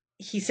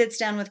he sits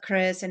down with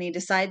Chris and he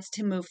decides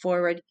to move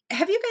forward,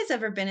 have you guys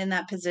ever been in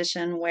that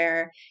position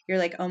where you're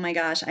like, oh my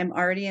gosh, I'm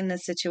already in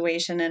this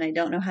situation and I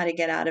don't know how to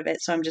get out of it,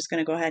 so I'm just going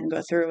to go ahead and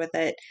go through with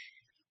it?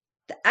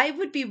 I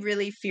would be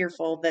really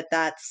fearful that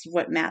that's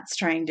what Matt's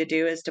trying to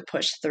do, is to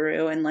push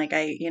through. And like,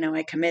 I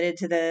committed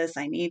to this.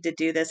 I need to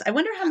do this. I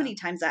wonder how many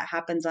times that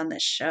happens on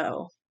this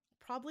show.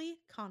 Probably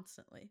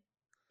constantly.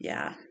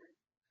 Yeah.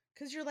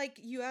 Because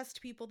you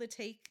asked people to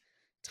take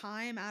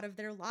time out of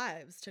their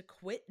lives, to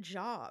quit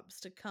jobs,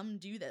 to come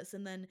do this.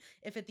 And then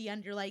if at the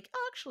end you're like,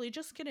 oh, actually,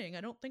 just kidding,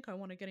 I don't think I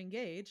want to get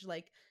engaged.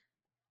 Like,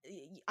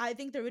 I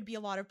think there would be a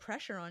lot of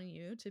pressure on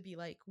you to be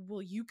like,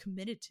 well, you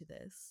committed to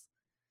this.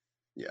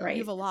 Yeah. Right.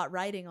 You have a lot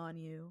riding on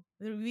you.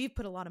 We've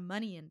put a lot of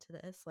money into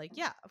this. Like,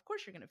 yeah, of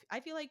course you're going to. I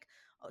feel like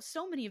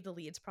so many of the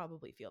leads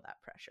probably feel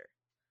that pressure.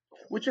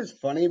 Which is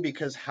funny,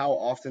 because how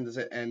often does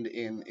it end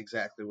in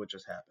exactly what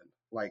just happened?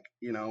 Like,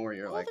 where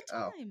you're all like, the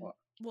time.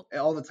 well,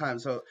 all the time.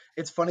 So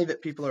it's funny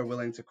that people are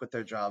willing to quit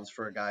their jobs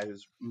for a guy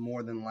who's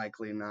more than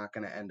likely not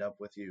going to end up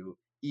with you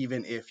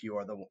even if you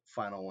are the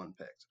final one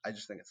picked. I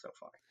just think it's so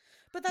funny.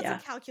 But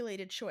that's a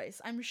calculated choice.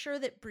 I'm sure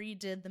that Brie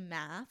did the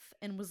math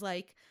and was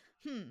like,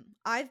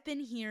 I've been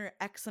here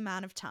X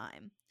amount of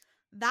time.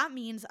 That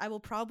means I will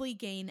probably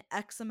gain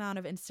X amount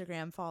of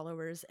Instagram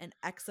followers and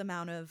X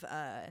amount of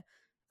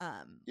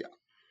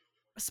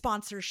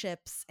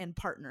sponsorships and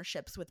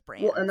partnerships with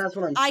brands. Well, and that's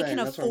what I'm I saying.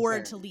 can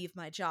afford to leave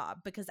my job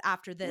because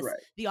after this, right.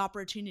 the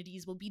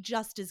opportunities will be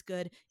just as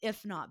good,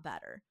 if not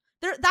better.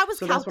 That was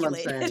calculated. That's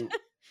what I'm saying.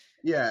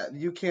 Yeah,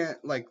 you can't,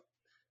 like,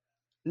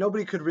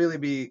 nobody could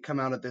really come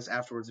out at this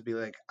afterwards and be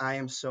like, I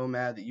am so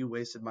mad that you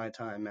wasted my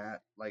time,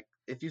 Matt. Like,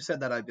 if you said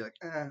that, I'd be like,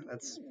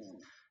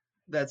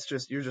 that's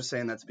just, you're just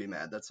saying that to be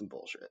mad. That's some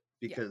bullshit.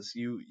 Because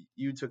you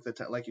took the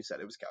time, like you said,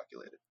 it was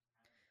calculated.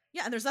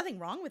 Yeah, and there's nothing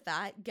wrong with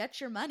that.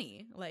 Get your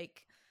money.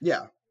 Like,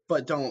 yeah,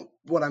 but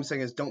what I'm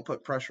saying is don't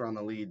put pressure on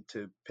the lead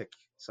to pick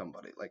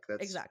somebody. Like,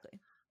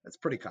 that's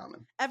pretty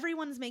common.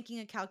 Everyone's making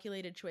a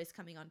calculated choice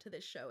coming onto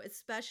this show,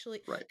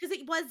 especially because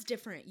it was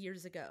different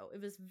years ago. It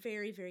was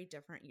very, very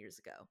different years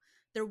ago.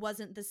 There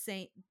wasn't the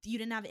same, you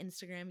didn't have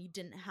Instagram, you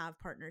didn't have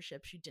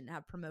partnerships, you didn't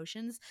have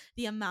promotions.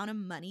 The amount of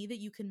money that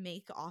you can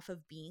make off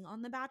of being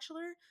on The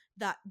Bachelor,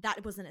 that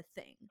wasn't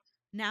a thing.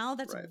 Now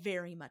that's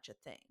very much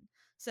a thing.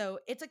 So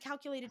it's a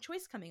calculated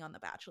choice coming on The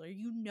Bachelor.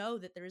 You know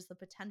that there is the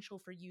potential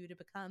for you to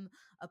become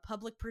a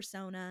public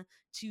persona,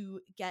 to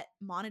get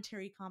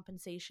monetary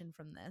compensation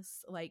from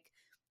this. Like,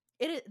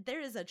 there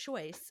is a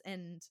choice,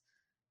 and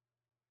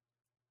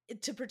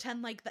to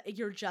pretend like that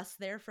you're just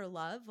there for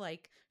love,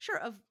 like, sure,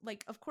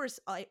 of course,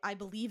 I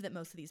believe that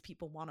most of these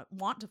people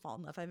want to fall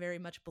in love. I very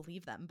much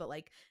believe them, but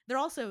like, they're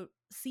also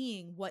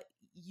seeing what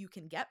you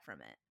can get from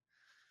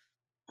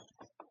it.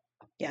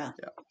 Yeah.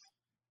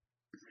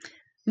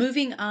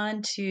 Moving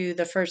on to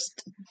the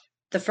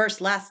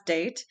first last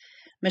date,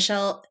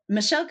 Michelle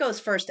goes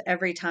first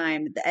every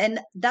time, and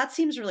that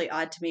seems really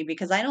odd to me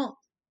because I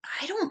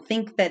don't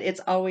think that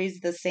it's always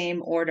the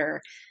same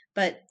order,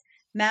 but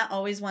Matt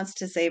always wants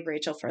to save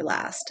Rachel for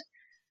last.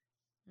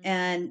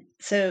 And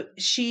so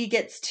she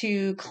gets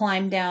to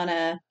climb down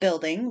a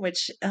building,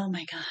 which, oh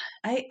my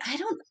God,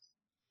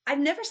 I've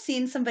never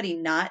seen somebody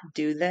not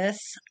do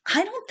this.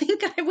 I don't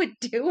think I would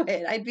do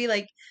it. I'd be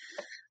like,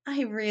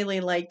 I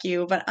really like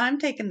you, but I'm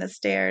taking the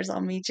stairs.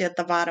 I'll meet you at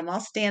the bottom. I'll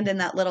stand in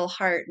that little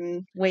heart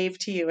and wave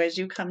to you as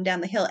you come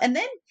down the hill. And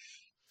then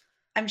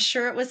I'm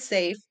sure it was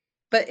safe,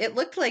 but it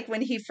looked like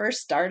when he first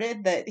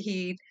started that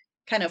he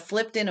kind of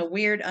flipped in a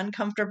weird,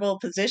 uncomfortable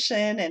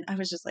position. And I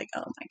was just like,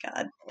 oh my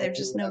God, there's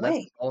just no way.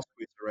 That's all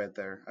sweets right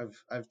there.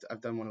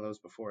 I've done one of those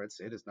before. It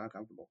is not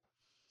comfortable.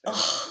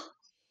 Oh,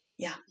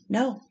 yeah.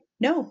 No,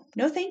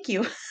 thank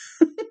you.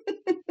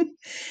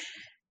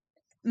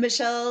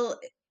 Michelle,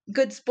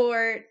 good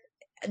sport.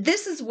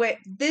 This is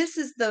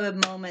the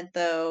moment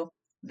though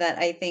that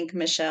I think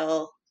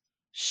Michelle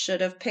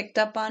should have picked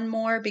up on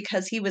more,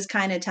 because he was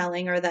kind of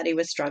telling her that he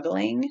was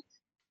struggling.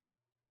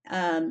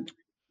 And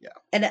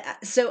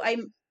so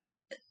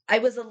I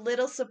was a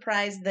little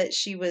surprised that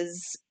she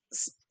was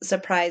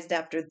surprised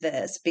after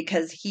this,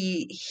 because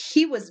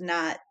he was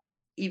not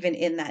even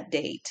in that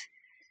date.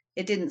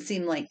 It didn't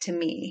seem like to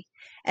me.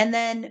 And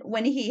then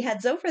when he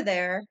heads over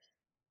there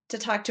to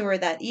talk to her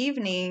that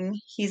evening,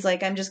 he's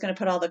like, I'm just going to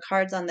put all the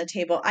cards on the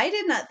table. I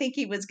did not think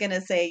he was going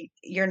to say,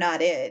 you're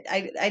not it.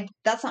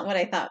 That's not what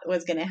I thought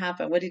was going to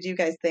happen. What did you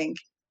guys think?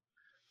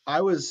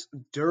 I was,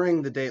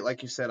 during the date,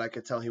 like you said, I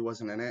could tell he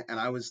wasn't in it, and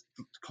I was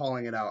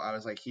calling it out. I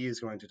was like, he is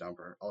going to dump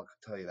her. I'll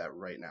tell you that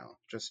right now,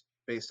 just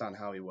based on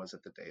how he was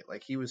at the date.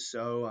 Like, he was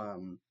so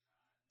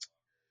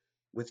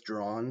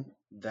withdrawn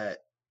that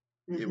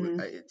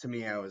to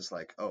me, I was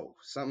like, oh,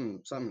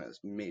 something has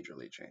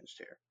majorly changed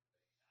here.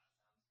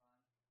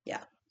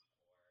 Yeah.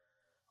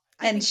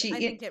 I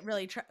think it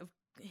really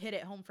hit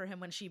it home for him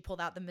when she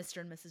pulled out the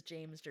Mr. and Mrs.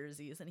 James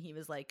jerseys, and he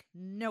was like,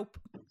 nope.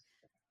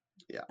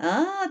 Yeah.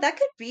 That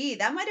could be.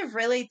 That might have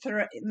really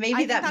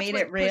maybe that made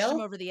it real. Pushed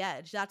him over the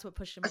edge. That's what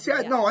pushed him over the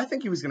edge. No, I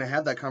think he was going to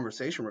have that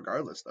conversation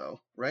regardless,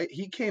 though, right?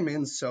 He came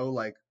in so,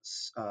 like,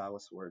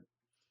 what's the word?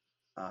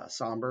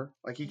 Somber.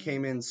 Like, he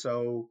came in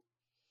so,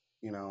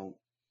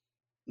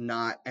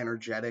 not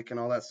energetic and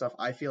all that stuff.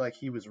 I feel like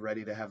he was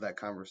ready to have that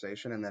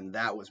conversation, and then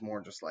that was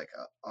more just like,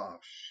 oh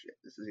shit,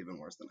 this is even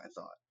worse than I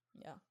thought.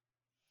 Yeah.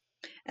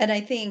 And I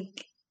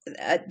think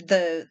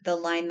the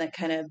line that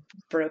kind of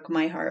broke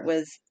my heart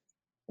was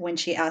when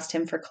she asked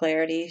him for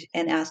clarity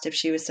and asked if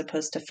she was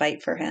supposed to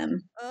fight for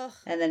him. Ugh.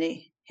 And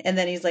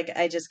then he's like,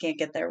 I just can't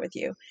get there with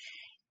you.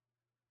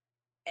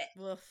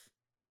 Ugh.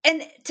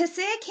 And to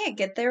say I can't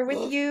get there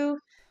with you,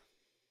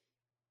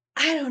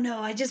 I don't know.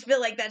 I just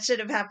feel like that should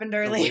have happened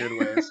earlier. A weird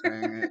way of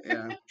saying it,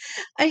 yeah.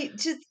 I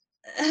just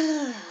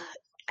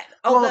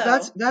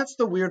well, that's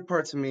the weird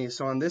part to me.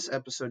 So on this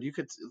episode, you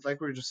could, like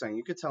we were just saying,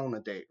 you could tell on the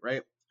date,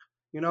 right?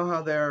 You know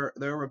how they're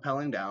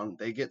rappelling down,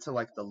 they get to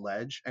like the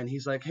ledge, and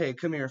he's like, hey,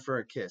 come here for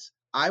a kiss.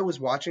 I was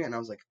watching it and I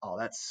was like, oh,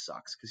 that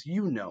sucks, because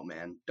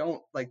man,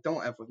 don't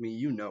F with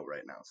me,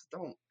 right now.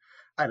 So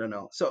I don't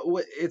know.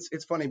 So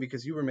it's funny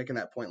because you were making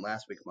that point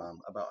last week, Mom,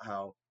 about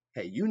how,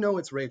 hey,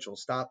 it's Rachel,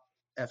 stop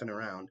effing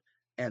around.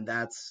 And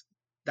that's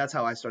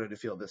how I started to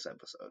feel this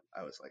episode.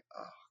 I was like,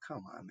 oh,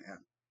 come on, man.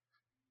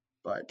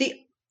 But the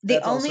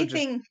that's only also just,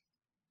 thing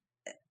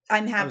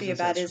I'm I was happy gonna say,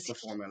 about it's is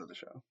just the format of the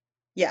show.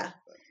 yeah.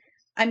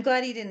 I'm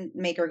glad he didn't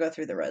make her go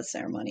through the rose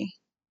ceremony.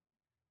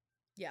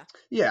 Yeah.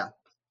 Yeah,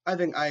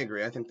 I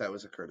agree. I think that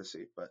was a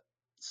courtesy, but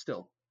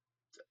still,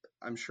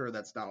 I'm sure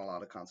that's not a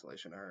lot of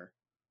consolation to her.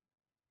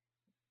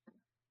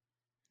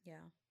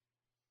 Yeah.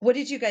 What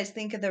did you guys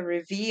think of the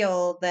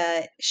reveal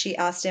that she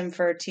asked him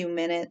for 2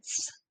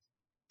 minutes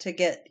to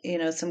get,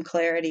 some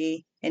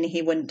clarity, and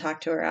he wouldn't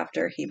talk to her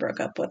after he broke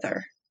up with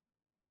her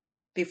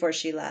before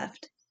she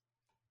left?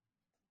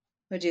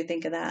 What did you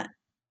think of that?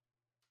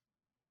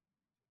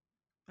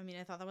 I mean,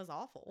 I thought that was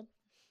awful.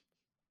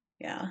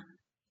 Yeah.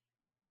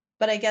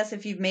 But I guess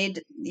if you've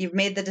made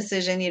the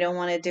decision, you don't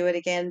want to do it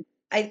again.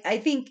 I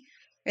think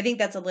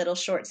that's a little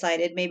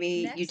short-sighted.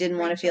 Maybe you didn't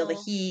want to feel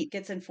the heat.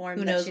 Gets informed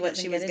Who that knows she what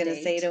doesn't she get was a going to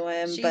date. say to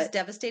him. She's But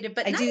devastated,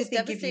 but I not do as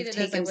think if you've devastated as I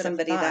taken would have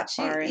somebody thought. that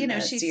She, far in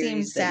the she series,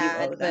 seems that you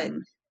sad, owe but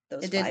them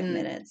those it 5 didn't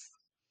minutes.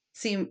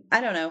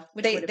 I don't know.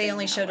 Which would have They been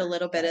only an showed a hour,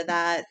 little bit but- of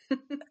that. Yeah.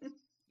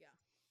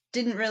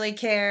 Didn't really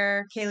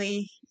care.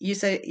 Kaylee, you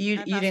said you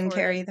didn't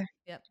care fast-forwarded. either.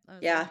 Yep. I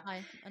was Yeah. like,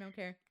 hi, I don't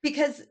care.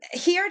 Because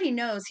he already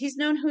knows. He's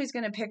known who he's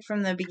going to pick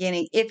from the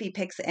beginning, if he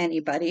picks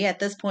anybody. At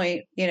this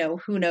point,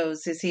 who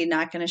knows? Is he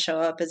not going to show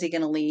up? Is he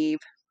going to leave?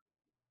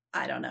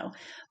 I don't know.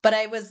 But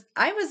I was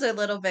a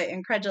little bit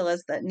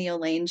incredulous that Neil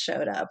Lane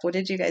showed up. What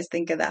did you guys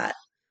think of that?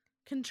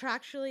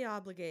 Contractually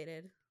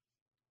obligated.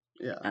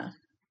 Yeah.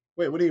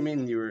 Wait, what do you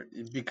mean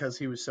because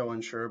he was so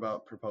unsure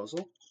about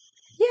proposal?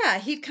 Yeah,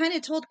 he kind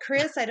of told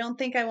Chris, I don't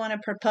think I want to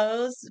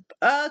propose.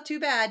 Oh, too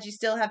bad. You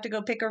still have to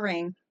go pick a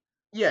ring.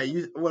 Yeah,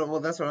 well,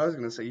 that's what I was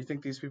gonna say. You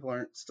think these people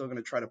aren't still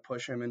gonna try to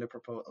push him into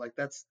propose? Like,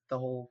 that's the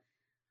whole.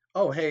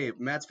 Oh, hey,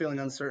 Matt's feeling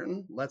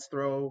uncertain. Let's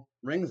throw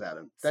rings at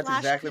him. That's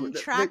exactly what.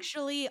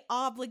 Contractually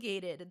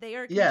obligated. They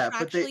are Yeah,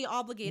 but contractually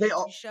obligated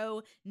to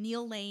show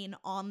Neil Lane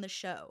on the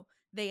show.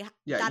 That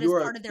is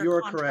part of their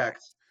contract.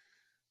 Correct.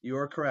 You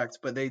are correct,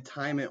 but they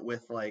time it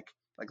with like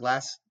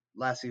last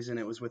season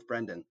it was with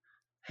Brendan.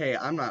 Hey,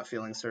 I'm not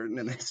feeling certain,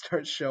 and they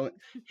start showing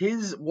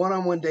his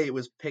one-on-one date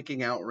was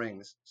picking out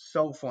rings.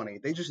 So funny.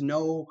 They just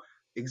know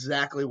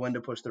exactly when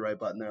to push the right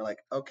button. They're like,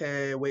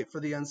 okay, wait for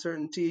the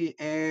uncertainty,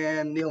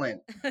 and Neil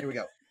Lane. Here we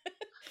go.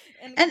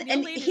 and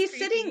and Lane he's is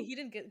sitting. He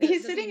didn't get.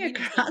 He's sitting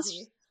across.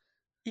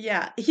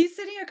 Yeah, he's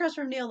sitting across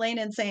from Neil Lane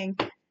and saying,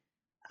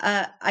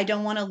 "I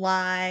don't want to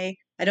lie.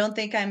 I don't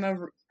think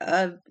I'm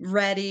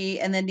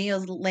ready." And then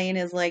Neil Lane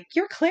is like,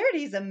 "Your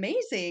clarity is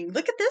amazing.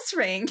 Look at this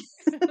ring."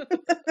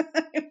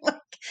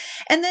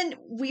 And then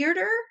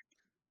weirder,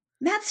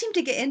 Matt seemed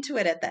to get into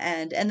it at the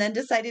end and then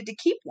decided to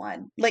keep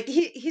one. Like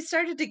he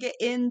started to get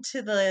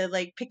into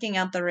the picking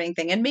out the ring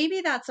thing. And maybe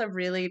that's a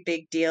really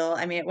big deal.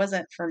 I mean, it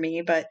wasn't for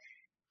me, but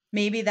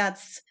maybe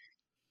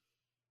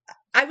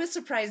I was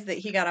surprised that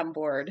he got on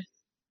board.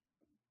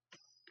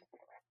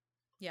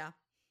 Yeah.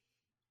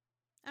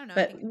 I don't know.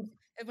 But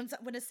I think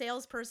when a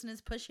salesperson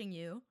is pushing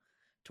you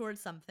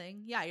towards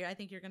something, yeah, I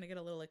think you're going to get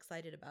a little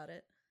excited about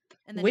it.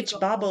 And then which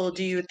bauble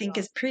do you think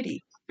is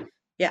pretty?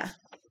 Yeah.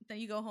 Then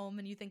you go home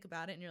and you think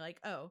about it and you're like,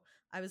 oh,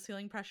 I was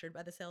feeling pressured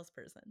by the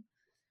salesperson.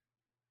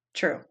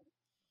 True.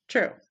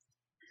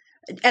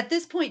 At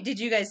this point, did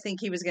you guys think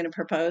he was going to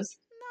propose?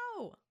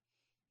 No.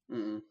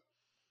 Mm-mm.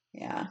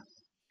 Yeah.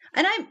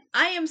 And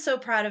I am so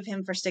proud of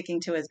him for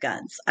sticking to his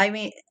guns. I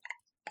mean,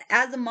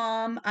 as a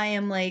mom, I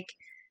am like,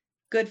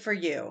 good for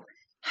you.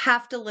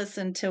 Have to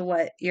listen to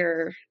what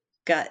your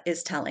gut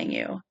is telling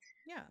you.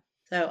 Yeah.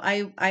 So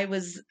I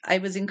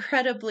was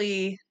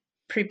incredibly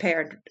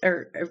prepared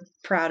or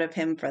proud of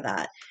him for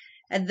that.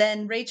 And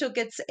then Rachel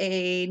gets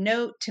a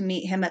note to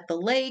meet him at the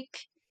lake.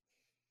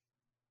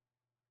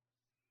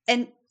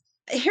 And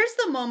here's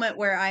the moment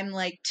where I'm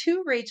like,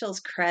 to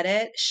Rachel's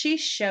credit, she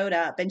showed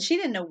up and she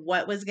didn't know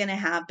what was going to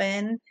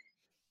happen.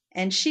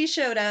 And she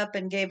showed up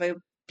and gave a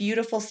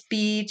beautiful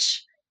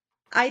speech.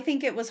 I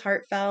think it was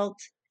heartfelt.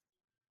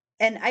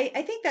 And I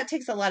think that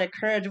takes a lot of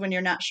courage when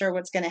you're not sure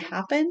what's going to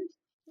happen.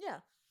 Yeah.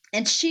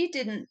 And she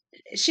didn't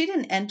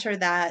enter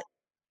that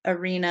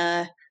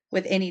arena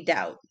with any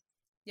doubt.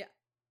 Yeah.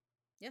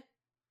 Yeah.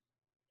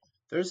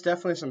 There's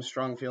definitely some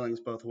strong feelings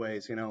both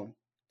ways, For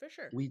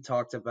sure. We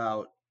talked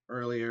about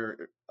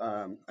earlier,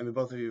 I mean,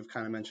 both of you have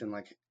kind of mentioned,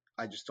 like,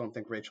 I just don't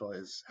think Rachel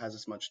has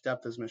as much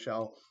depth as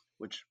Michelle,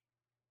 which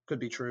could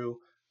be true.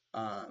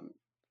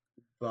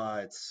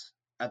 But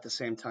at the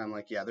same time,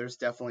 like, yeah, there's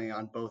definitely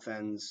on both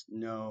ends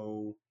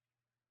no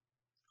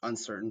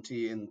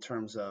uncertainty in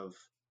terms of,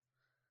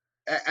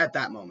 at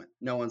that moment,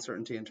 no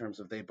uncertainty in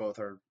terms of they both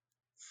are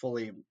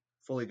fully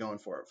going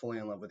for it, fully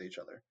in love with each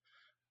other,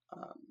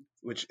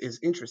 which is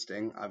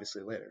interesting,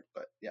 obviously, later.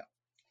 But yeah.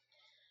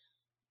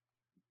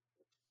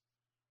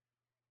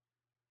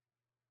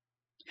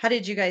 How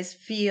did you guys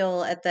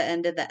feel at the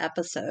end of the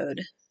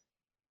episode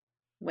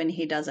when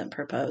he doesn't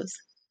propose?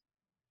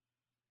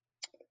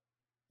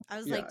 I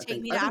was like,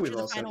 take me after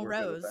the final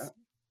rose.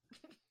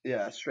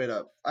 Yeah, straight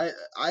up. I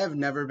have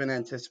never been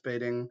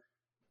anticipating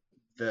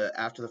the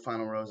After the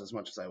Final Rose as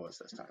much as I was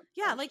this time.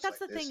 Yeah, I was like just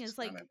that's the this thing is is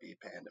like gonna be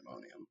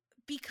pandemonium.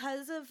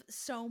 because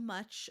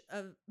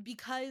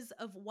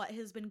of what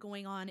has been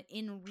going on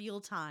in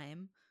real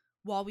time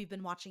while we've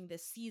been watching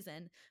this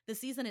season, the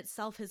season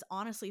itself has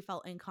honestly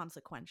felt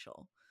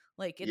inconsequential.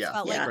 Like it's Yeah,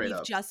 felt like Yeah. straight we've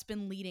up. just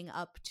been leading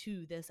up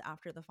to this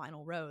After the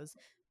Final Rose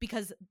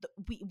because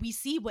we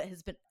see what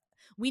has been.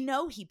 We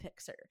know he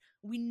picks her.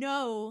 We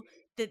know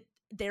that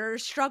there are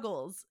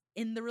struggles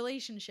in the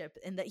relationship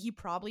and that he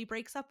probably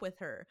breaks up with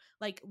her.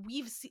 Like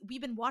we've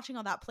been watching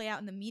all that play out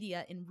in the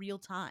media in real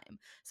time.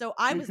 So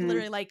I was Mhm.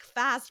 literally like,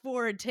 fast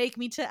forward, take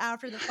me to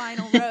After the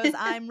Final Rose.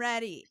 I'm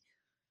ready.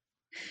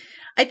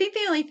 I think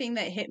the only thing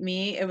that hit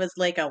me, it was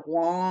like a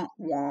wah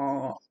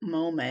wah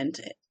moment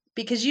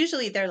because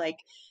usually they're like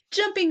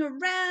jumping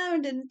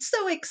around and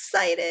so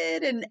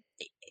excited, and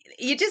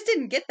you just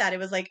didn't get that. It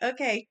was like,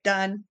 okay,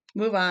 done,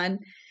 move on.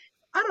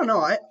 I don't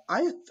know.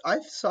 I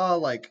saw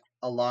like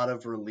a lot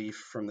of relief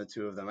from the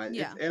two of them.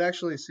 Yeah. It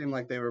actually seemed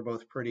like they were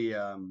both pretty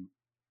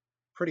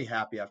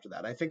happy after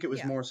that. I think it was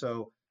Yeah. more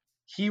so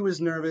he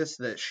was nervous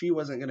that she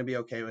wasn't going to be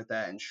okay with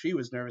that, and she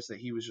was nervous that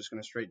he was just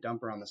going to straight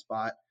dump her on the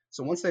spot.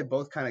 So once they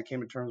both kind of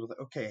came to terms with,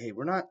 okay, hey,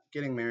 we're not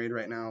getting married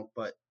right now,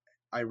 but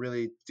I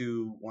really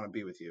do want to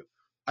be with you.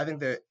 I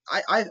think that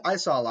I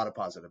saw a lot of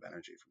positive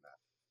energy from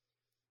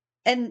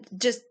that. And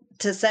just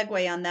to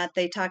segue on that,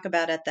 they talk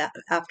about at that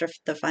after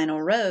the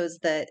final rose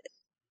that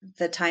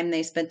the time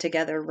they spent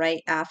together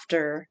right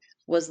after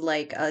was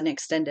like an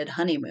extended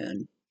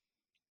honeymoon.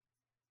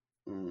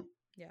 Mm.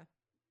 Yeah.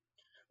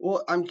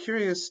 Well, I'm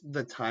curious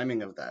the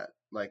timing of that.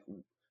 Like,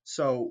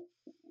 so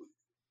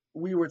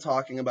we were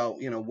talking about,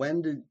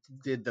 when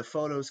did the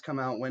photos come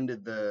out? When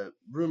did the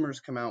rumors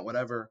come out?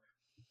 Whatever,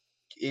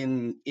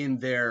 in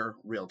their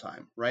real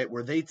time, right?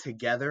 Were they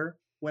together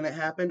when it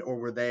happened, or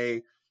were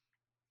they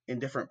in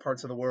different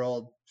parts of the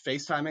world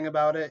FaceTiming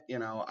about it?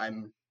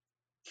 I'm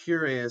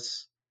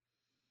curious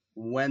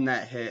when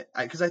that hit,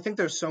 because I think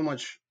there's so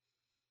much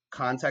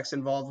context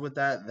involved with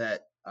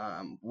that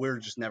we're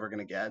just never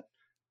going to get.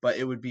 But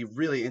it would be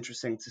really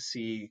interesting to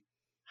see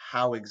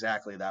how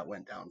exactly that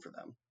went down for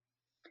them.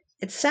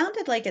 It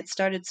sounded like it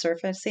started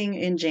surfacing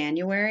in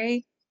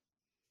January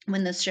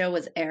when the show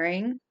was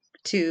airing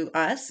to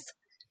us.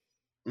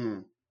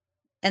 Mm,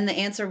 And the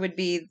answer would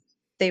be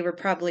they were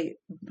probably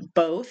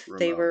both.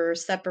 They remote. were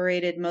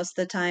separated most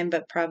of the time,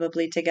 but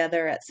probably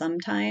together at some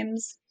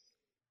times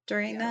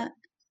during Yeah. that.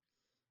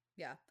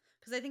 Yeah.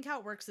 Because I think how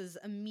it works is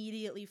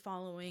immediately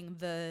following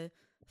the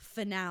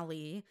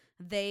finale,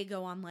 they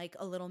go on like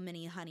a little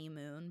mini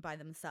honeymoon by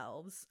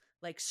themselves,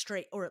 like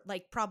straight or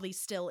like probably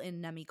still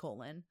in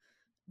Nemicolon.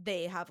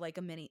 They have like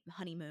a mini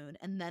honeymoon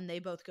and then they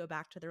both go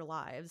back to their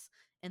lives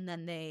and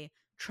then they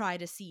try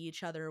to see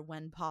each other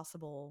when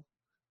possible,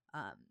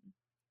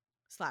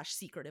 /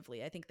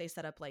 secretively. I think they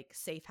set up like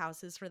safe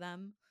houses for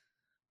them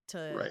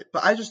to. Right.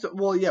 But I just,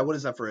 well, yeah, what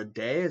is that, for a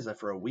day? Is that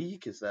for a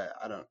week? Is that,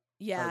 I don't,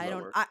 Yeah, how does I that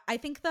don't. work? I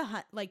think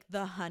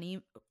the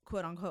honey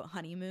quote unquote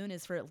honeymoon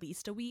is for at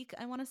least a week.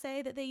 I want to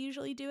say that they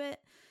usually do it,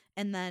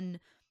 and then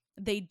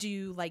they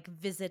do like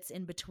visits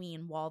in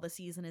between while the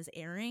season is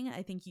airing.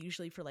 I think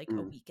usually for like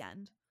a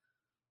weekend,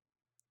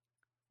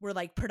 where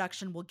like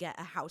production will get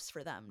a house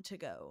for them to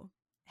go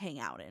hang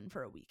out in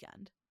for a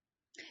weekend.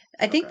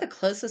 I think Okay. the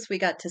closest we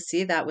got to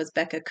see that was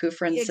Becca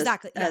Kufrin's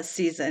Exactly. Yes.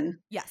 season.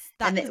 Yes.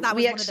 And Because that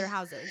we was one of their actually,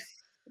 houses.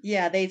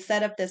 yeah, they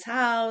set up this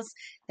house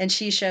and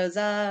she shows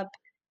up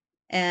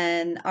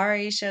and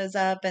Ari shows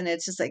up and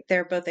it's just like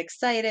they're both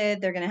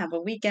excited. They're going to have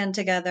a weekend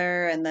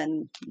together. And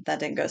then that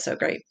didn't go so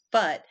great.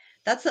 But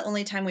that's the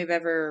only time we've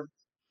ever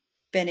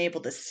been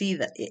able to see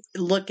that,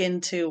 look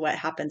into what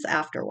happens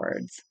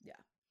afterwards. Yeah.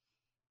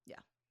 Yeah.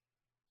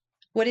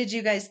 What did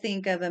you guys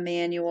think of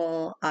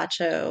Emmanuel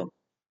Acho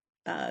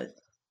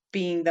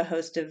being the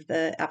host of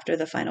the After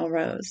the Final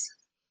Rose?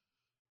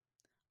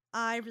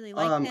 I really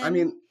liked him. I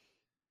mean,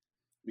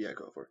 yeah,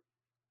 go for it.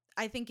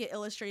 I think it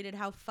illustrated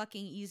how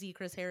fucking easy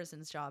Chris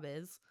Harrison's job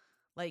is.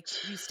 Like,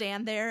 you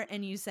stand there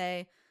and you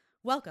say,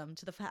 "Welcome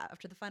to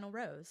After the Final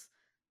Rose.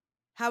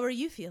 How are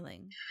you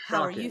feeling?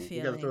 How are you Shocking.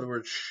 You got to throw the feeling?"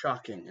 word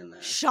shocking in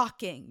there.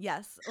 Shocking.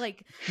 Yes.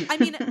 Like, I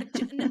mean,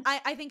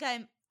 I think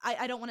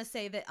I don't want to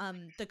say that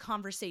the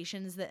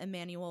conversations that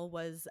Emmanuel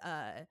was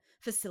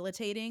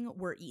facilitating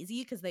were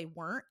easy, because they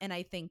weren't, and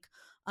I think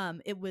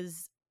it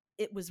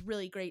was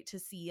really great to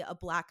see a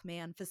Black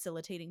man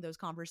facilitating those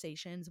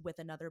conversations with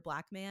another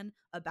Black man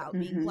about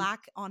being Mhm.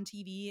 Black on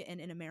TV and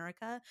in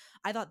America.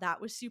 I thought that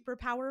was super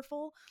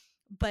powerful.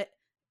 But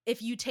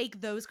if you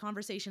take those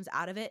conversations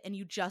out of it and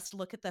you just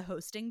look at the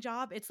hosting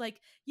job, it's like,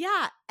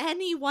 yeah,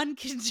 anyone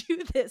can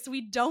do this.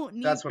 We don't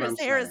need That's what Chris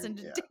I'm Harrison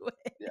saying. to Yeah. do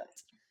it.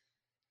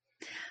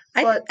 Yeah.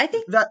 I But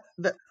think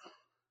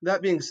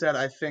that being said,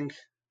 I think,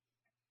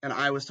 and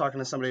I was talking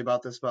to somebody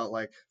about this, about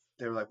like,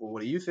 they were like, well,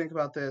 what do you think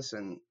about this?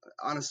 And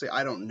honestly,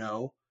 I don't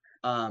know.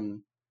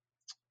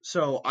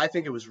 So I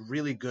think it was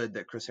really good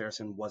that Chris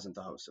Harrison wasn't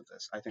the host of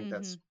this. I think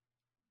that's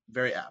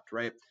very apt,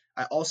 right?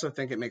 I also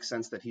think it makes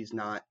sense that he's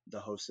not the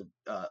host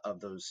of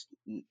those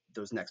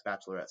next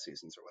Bachelorette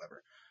seasons or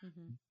whatever.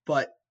 Mhm.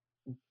 But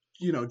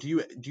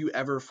do you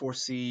ever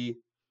foresee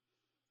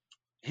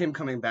him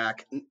coming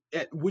back?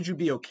 Would you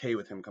be okay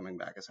with him coming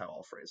back, is how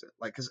I'll phrase it.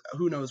 Like, because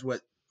who knows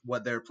what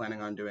they're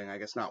planning on doing. I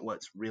guess not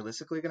what's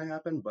realistically going to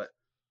happen, but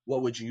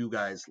what would you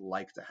guys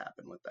like to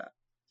happen with that?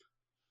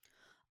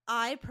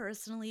 I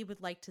personally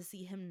would like to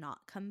see him not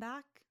come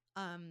back.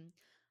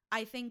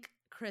 I think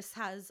Chris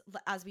has,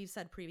 as we've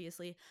said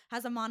previously,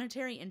 has a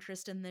monetary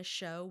interest in this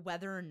show,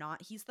 whether or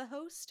not he's the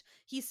host.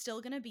 He's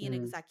still going to be an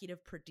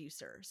executive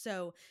producer.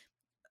 So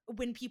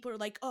when people are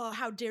like, oh,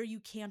 how dare you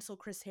cancel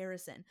Chris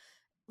Harrison?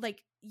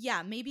 Like,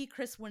 yeah, maybe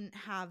Chris wouldn't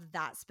have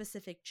that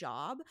specific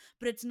job,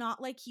 but it's not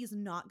like he's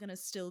not going to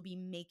still be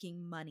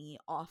making money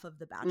off of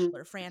the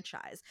Bachelor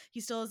franchise.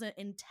 He still has an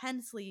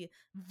intensely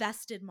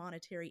vested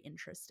monetary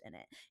interest in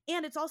it.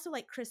 And it's also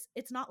like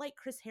it's not like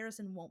Chris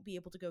Harrison won't be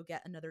able to go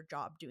get another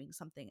job doing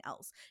something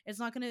else. It's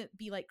not going to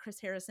be like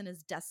Chris Harrison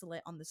is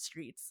desolate on the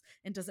streets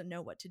and doesn't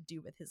know what to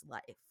do with his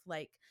life.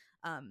 Like,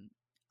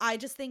 I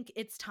just think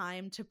it's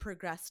time to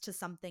progress to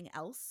something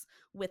else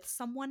with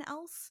someone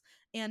else.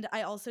 And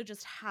I also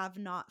just have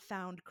not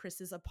found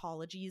Chris's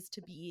apologies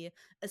to be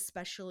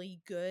especially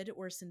good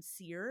or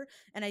sincere.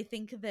 And I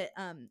think that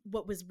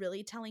what was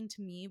really telling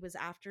to me was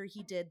after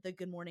he did the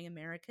Good Morning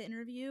America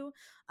interview,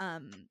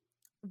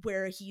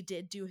 where he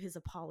did do his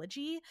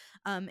apology,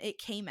 it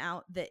came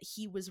out that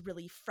he was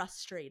really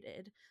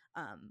frustrated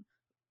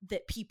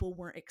that people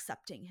weren't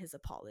accepting his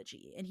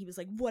apology. And he was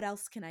like, what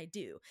else can I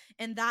do?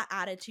 And that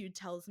attitude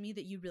tells me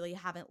that you really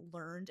haven't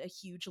learned a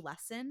huge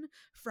lesson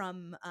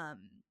from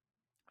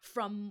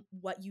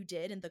what you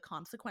did and the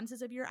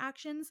consequences of your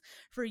actions.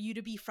 For you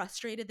to be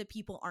frustrated that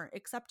people aren't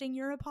accepting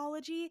your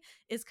apology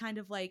is kind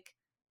of like,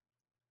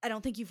 I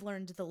don't think you've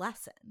learned the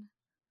lesson.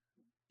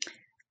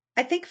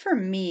 I think for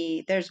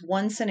me, there's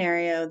one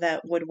scenario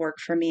that would work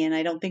for me, and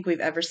I don't think we've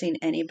ever seen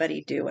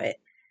anybody do it.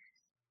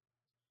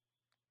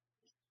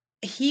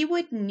 He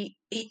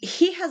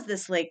has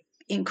this like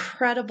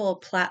incredible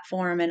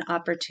platform and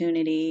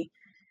opportunity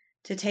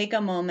to take a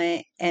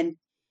moment and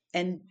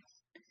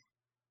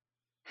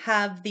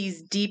have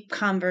these deep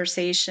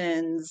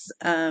conversations,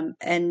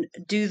 and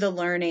do the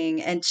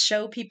learning and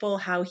show people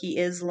how he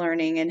is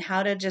learning and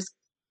how to just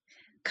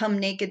come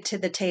naked to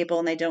the table.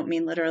 And I don't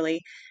mean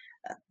literally,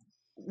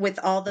 with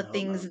all the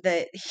things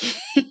that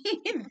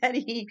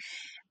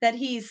that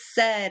he's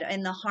said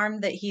and the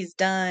harm that he's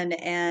done.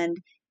 And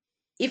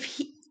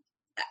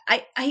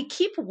I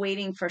keep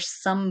waiting for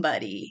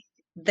somebody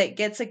that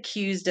gets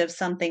accused of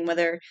something,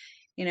 whether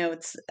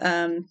it's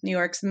New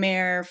York's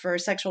mayor for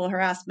sexual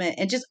harassment,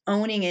 and just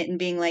owning it and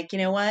being like, you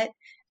know what,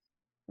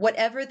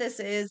 whatever this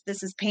is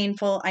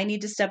painful. I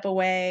need to step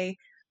away.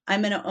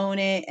 I'm going to own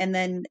it and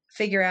then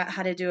figure out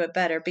how to do it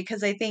better.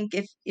 Because I think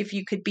if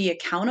you could be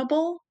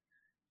accountable,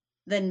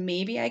 then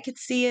maybe I could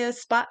see a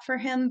spot for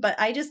him. But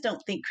I just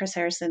don't think Chris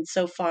Harrison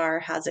so far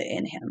has it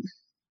in him.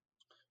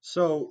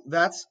 So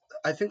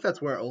I think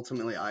that's where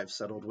ultimately I've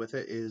settled with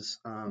it is,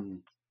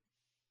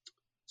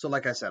 so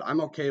like I said,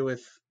 I'm okay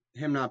with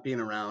him not being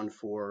around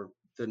for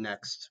the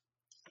next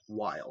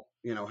while,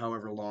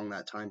 however long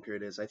that time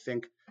period is. I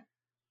think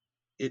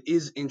it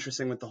is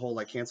interesting with the whole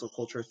like cancel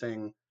culture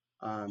thing.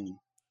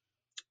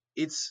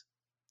 It's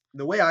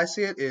the way I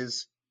see it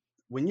is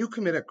when you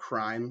commit a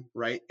crime,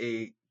 right?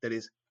 That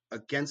is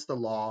against the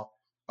law,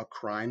 a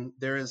crime,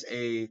 there is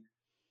a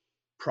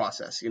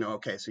process,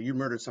 okay, so you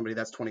murdered somebody,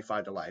 that's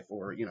 25 to life,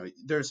 or,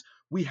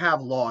 we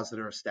have laws that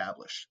are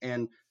established.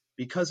 And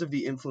because of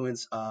the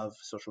influence of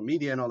social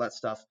media and all that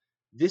stuff,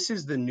 this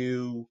is the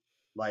new,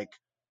 like,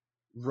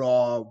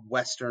 raw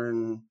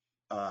Western,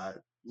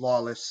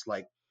 lawless,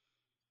 like,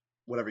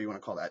 whatever you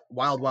want to call that,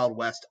 wild, wild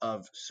west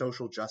of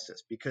social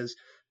justice, because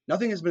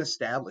nothing has been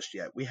established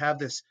yet. We have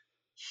this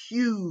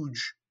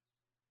huge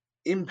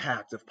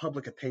impact of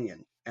public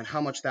opinion and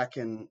how much that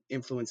can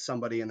influence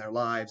somebody in their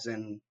lives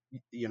and,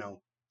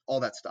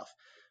 all that stuff.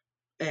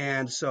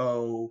 And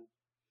so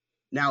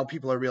now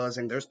people are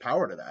realizing there's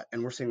power to that.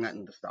 And we're seeing that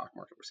in the stock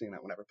market. We're seeing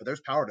that whenever, but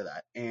there's power to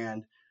that.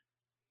 And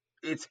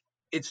it's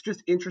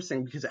just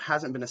interesting because it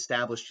hasn't been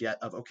established yet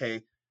of,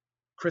 okay,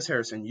 Chris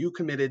Harrison, you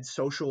committed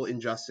social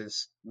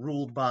injustice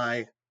ruled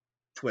by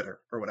Twitter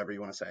or whatever you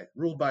want to say,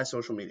 ruled by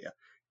social media.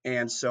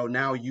 And so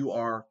now you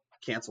are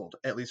canceled,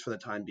 at least for the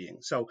time being.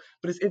 So,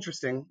 but it's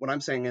interesting. What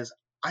I'm saying is,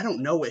 I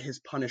don't know what his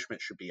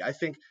punishment should be. I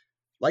think,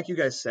 like you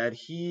guys said,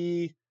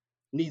 he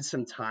needs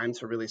some time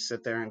to really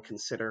sit there and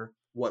consider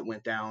what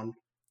went down,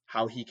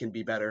 how he can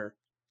be better.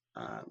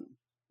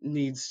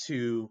 Needs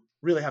to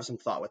really have some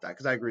thought with that.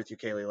 Because I agree with you,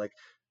 Kailey. Like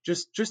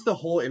just the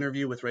whole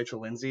interview with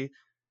Rachel Lindsay,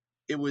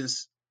 it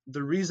was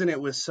the reason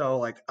it was so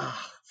like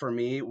for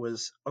me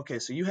was, okay,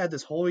 so you had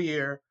this whole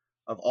year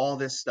of all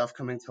this stuff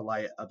coming to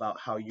light about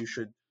how you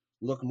should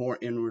look more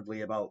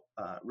inwardly about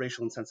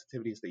racial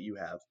insensitivities that you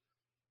have,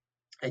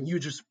 and you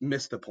just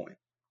missed the point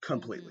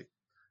completely.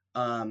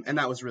 And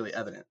that was really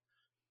evident.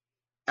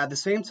 At the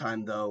same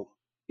time, though,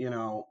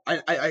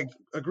 I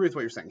agree with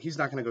what you're saying. He's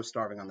not going to go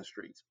starving on the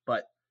streets,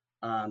 but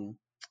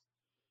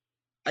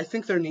I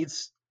think there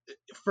needs,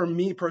 for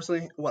me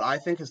personally, what I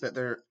think is that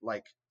there,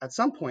 like, at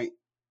some point,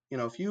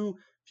 if you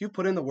if you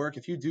put in the work,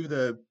 if you do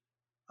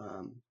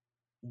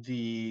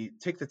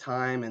take the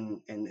time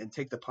and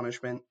take the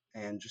punishment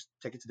and just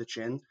take it to the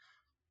chin,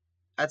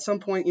 at some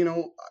point,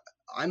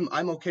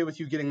 I'm okay with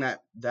you getting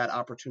that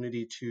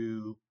opportunity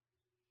to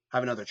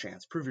have another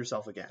chance, prove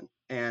yourself again.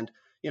 And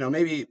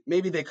maybe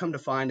they come to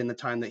find in the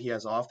time that he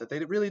has off that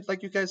they really,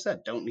 like you guys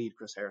said, don't need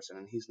Chris Harrison,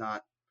 and he's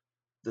not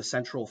the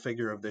central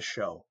figure of this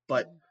show.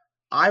 But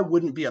I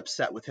wouldn't be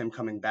upset with him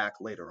coming back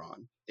later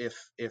on if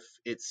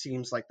it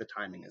seems like the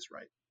timing is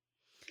right.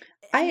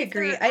 I And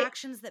agree. if there are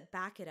actions that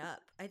back it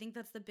up, I think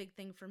that's the big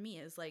thing for me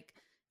is like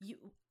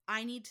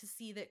I need to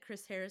see that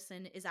Chris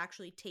Harrison is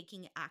actually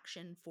taking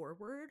action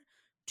forward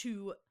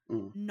to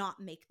not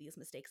make these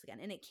mistakes again.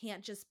 And it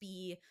can't just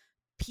be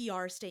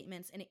PR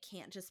statements and it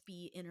can't just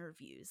be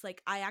interviews.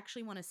 Like I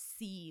actually want to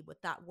see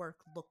what that work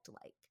looked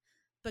like,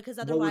 because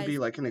otherwise, what would be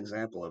like an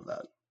example of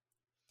that?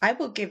 I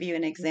will give you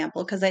an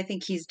example because I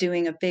think he's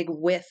doing a big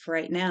whiff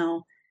right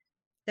now.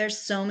 There's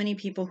so many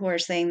people who are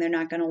saying they're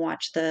not going to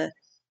watch the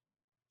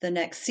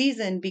next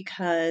season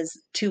because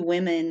 2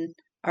 women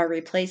are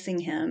replacing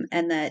him,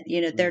 and that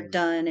they're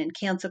done and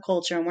cancel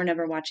culture and we're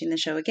never watching the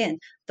show again.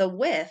 The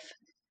whiff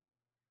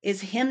is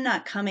him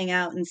not coming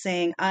out and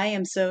saying, I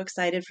am so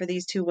excited for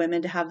these 2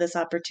 women to have this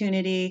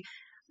opportunity.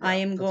 Yeah, I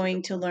am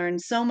going to learn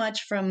so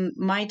much from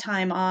my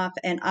time off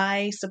and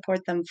I support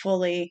them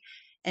fully.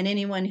 And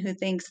anyone who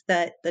thinks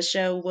that the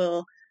show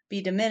will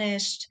be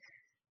diminished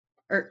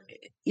or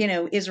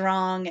is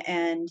wrong,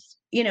 and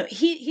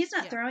he's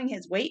not throwing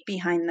his weight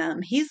behind them.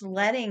 He's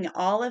letting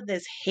all of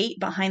this hate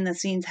behind the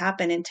scenes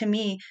happen, and to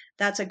me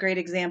that's a great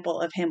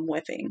example of him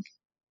whiffing.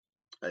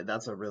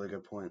 That's a really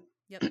good point.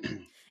 Yep.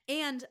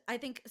 And I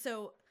think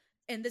so,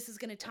 and this is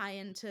going to tie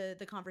into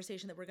the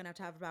conversation that we're going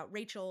to have about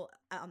Rachel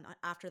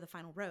after the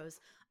final rose.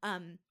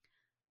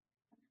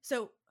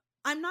 So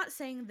I'm not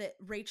saying that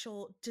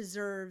Rachel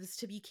deserves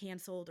to be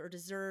canceled or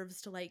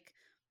deserves to like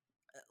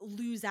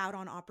lose out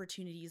on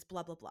opportunities,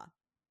 blah, blah, blah.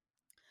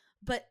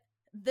 But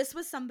this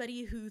was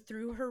somebody who,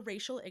 through her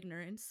racial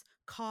ignorance,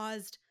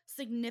 caused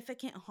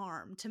significant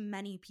harm to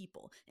many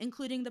people,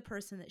 including the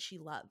person that she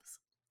loves.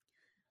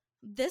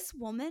 This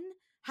woman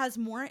has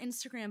more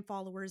Instagram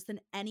followers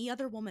than any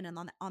other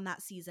woman on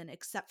that season,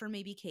 except for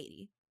maybe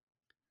Katie.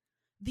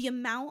 The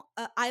amount,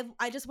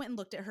 I just went and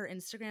looked at her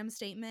Instagram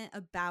statement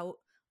about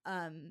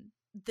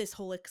this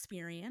whole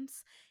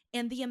experience,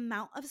 and the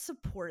amount of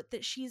support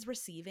that she's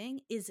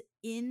receiving is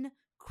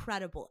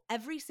incredible.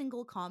 Every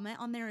single comment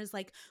on there is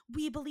like,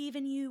 we believe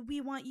in you,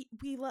 we want you,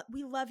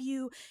 we love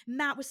you,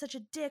 Matt was such a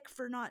dick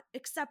for not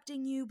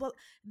accepting you. But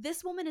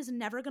this woman is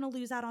never going to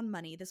lose out on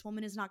money. This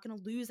woman is not going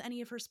to lose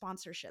any of her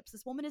sponsorships.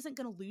 This woman isn't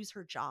going to lose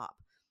her job.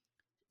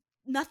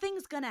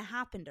 Nothing's going to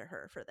happen to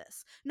her for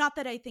this. Not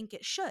that I think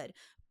it should,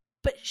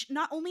 but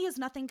not only is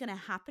nothing going to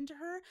happen to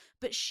her,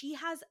 but she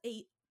has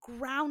a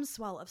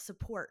groundswell of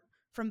support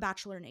from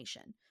Bachelor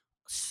Nation.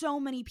 So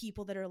many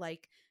people that are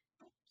like,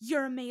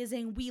 you're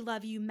amazing, we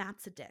love you,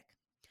 Matt's a dick.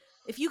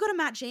 If you go to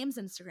Matt James'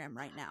 Instagram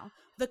right now,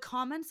 the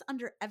comments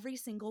under every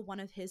single one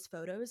of his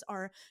photos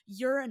are,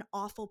 you're an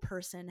awful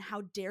person,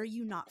 how dare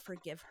you not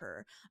forgive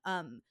her,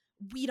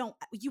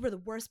 you were the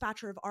worst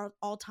bachelor of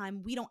all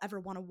time, we don't ever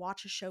want to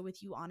watch a show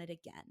with you on it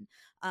again.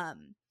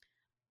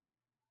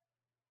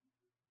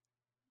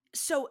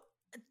 So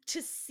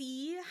to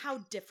see how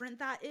different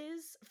that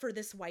is for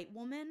this white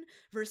woman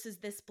versus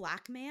this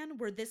black man,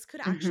 where this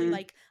could actually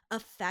like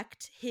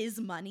affect his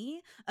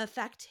money,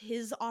 affect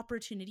his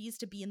opportunities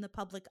to be in the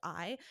public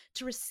eye,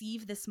 to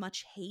receive this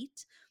much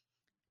hate,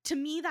 to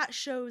me that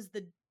shows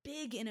the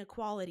big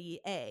inequality,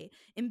 A,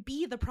 and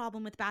B, the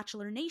problem with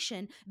Bachelor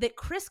Nation that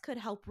Chris could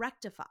help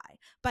rectify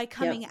by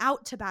coming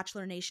out to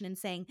Bachelor Nation and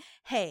saying,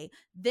 hey,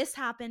 this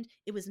happened,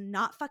 it was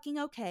not fucking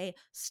okay,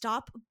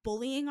 stop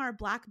bullying our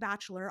black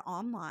bachelor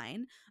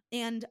online.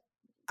 And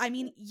I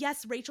mean,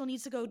 yes, Rachel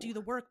needs to go do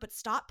the work, but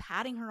stop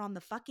patting her on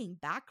the fucking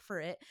back for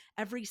it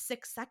every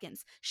 6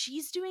 seconds.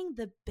 She's doing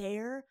the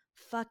bare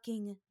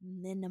fucking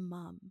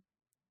minimum.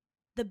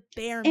 The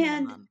bare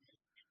minimum.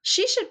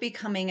 She should be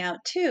coming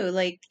out too.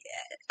 Like,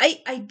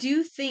 I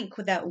do think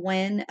that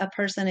when a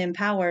person in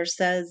power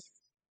says,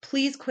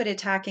 please quit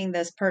attacking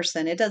this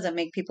person, it doesn't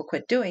make people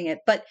quit doing it.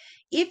 But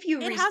if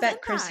you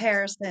respect Chris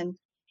Harrison,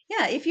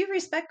 if you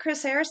respect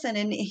Chris Harrison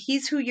and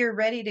he's who you're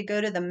ready to go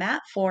to the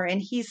mat for,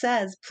 and he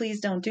says, please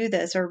don't do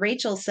this, or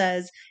Rachel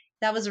says,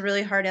 that was a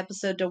really hard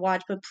episode to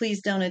watch, but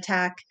please don't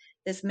attack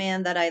this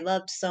man that I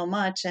loved so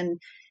much.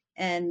 And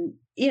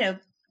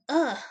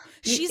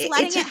she's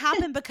letting it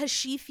happen because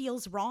she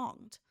feels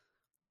wronged.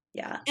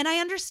 Yeah. And I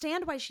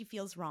understand why she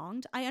feels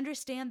wronged. I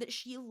understand that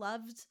she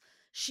loves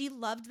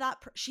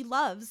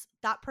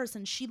that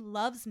person. She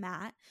loves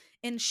Matt,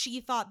 and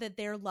she thought that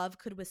their love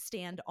could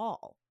withstand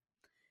all.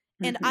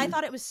 And I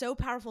thought it was so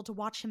powerful to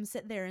watch him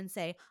sit there and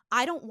say,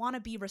 I don't want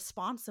to be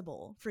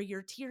responsible for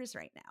your tears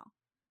right now.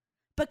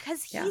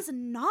 Because he's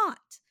not.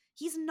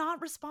 He's not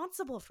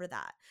responsible for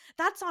that.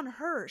 That's on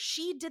her.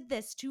 She did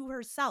this to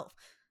herself.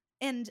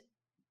 And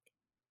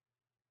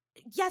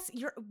yes,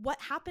 what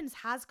happens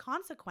has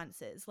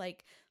consequences.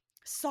 Like,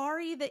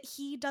 Sorry that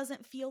he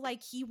doesn't feel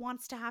like he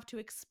wants to have to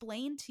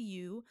explain to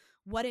you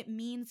what it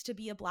means to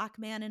be a Black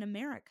man in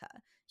America.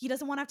 He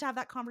doesn't want to have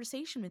that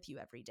conversation with you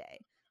every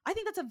day. I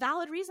think that's a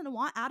valid reason to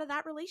want out of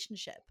that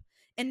relationship.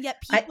 And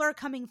yet people are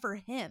coming for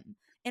him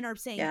and are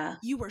saying,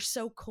 you were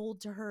so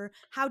cold to her.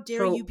 How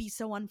dare you be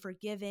so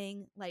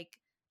unforgiving? Like,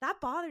 that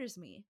bothers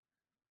me.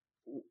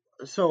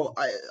 So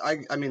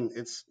I mean,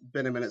 it's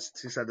been a minute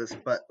since you said this,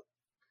 but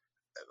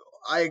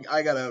I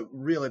gotta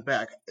reel it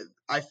back.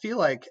 I feel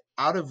like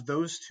out of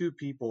those two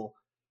people,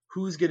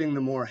 who's getting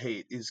the more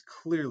hate is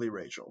clearly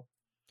Rachel.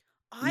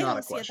 I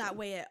don't see it that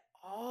way at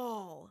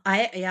all.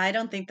 I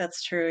don't think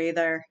that's true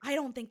either. I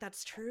don't think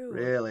that's true.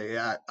 Really?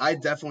 Yeah, I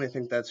definitely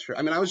think that's true.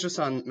 I mean, I was just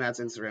on Matt's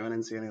Instagram. I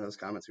didn't see any of those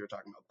comments you were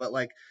talking about, but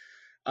like,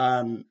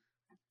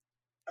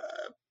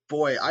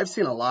 boy, I've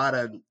seen a lot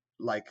of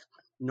like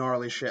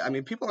gnarly shit. I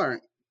mean, people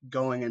aren't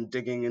going and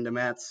digging into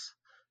Matt's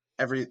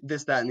every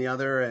this, that, and the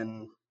other,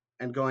 and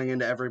going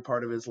into every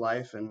part of his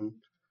life. And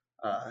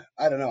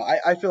I don't know.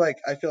 I feel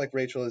like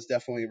Rachel has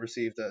definitely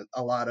received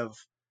a lot of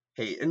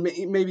hate, and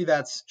maybe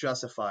that's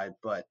justified,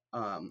 but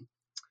I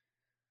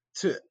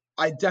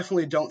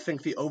definitely don't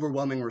think the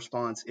overwhelming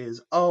response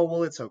is, oh,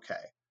 well, it's okay.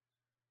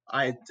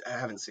 I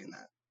haven't seen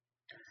that.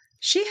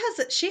 She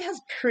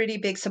has pretty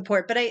big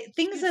support, but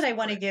things that I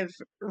want to give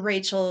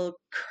Rachel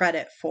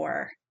credit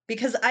for,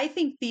 because I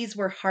think these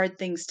were hard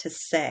things to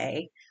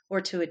say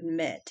or to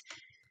admit.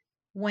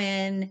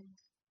 When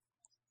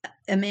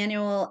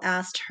Emmanuel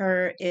asked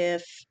her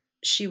if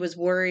she was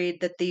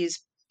worried that these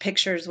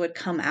pictures would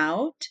come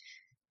out,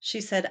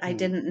 she said, I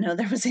didn't know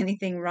there was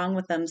anything wrong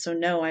with them, so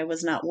no, I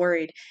was not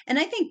worried. And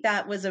I think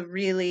that was a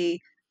really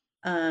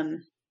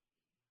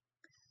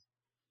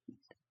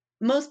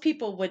most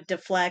people would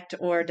deflect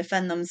or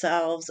defend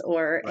themselves,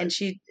 or right. And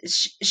she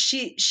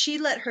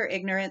let her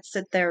ignorance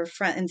sit there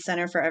front and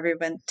center for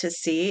everyone to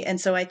see. And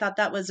so I thought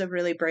that was a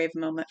really brave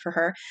moment for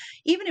her.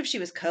 Even if she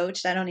was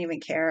coached, I don't even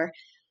care.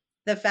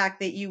 The fact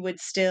that you would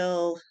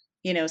still,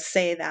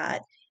 say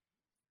that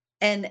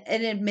and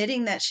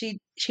admitting that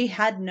she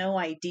had no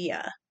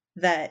idea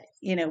that,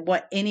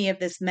 what any of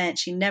this meant.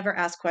 She never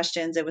asked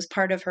questions. It was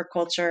part of her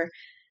culture,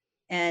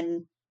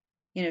 and,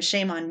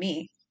 shame on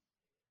me.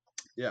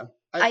 Yeah.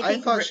 I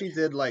thought she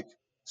did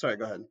sorry,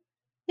 go ahead.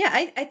 Yeah,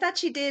 I thought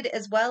she did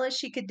as well as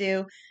she could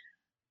do.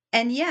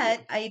 And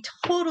yet I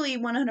totally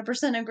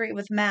 100% agree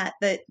with Matt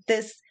that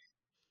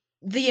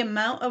the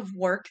amount of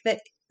work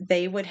that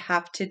they would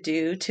have to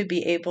do to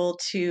be able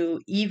to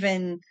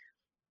even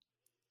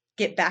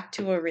get back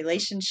to a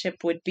relationship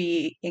would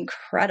be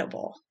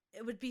incredible.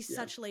 It would be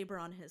such labor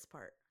on his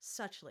part.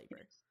 Such labor.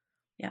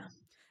 Yeah.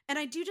 And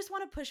I do just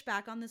want to push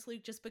back on this,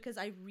 Luke, just because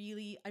I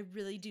really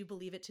do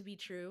believe it to be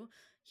true.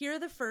 Here are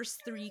the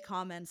first 3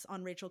 comments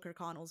on Rachel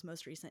Kirkconnell's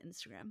most recent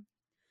Instagram.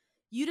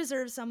 You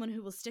deserve someone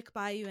who will stick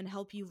by you and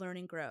help you learn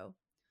and grow.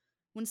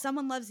 When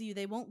someone loves you,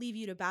 they won't leave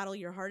you to battle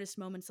your hardest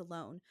moments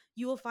alone.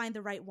 You will find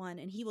the right one,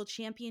 and he will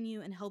champion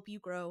you and help you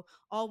grow,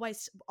 all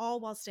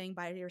while staying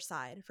by your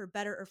side, for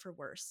better or for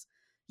worse.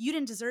 You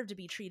didn't deserve to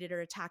be treated or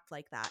attacked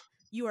like that.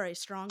 You are a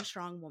strong,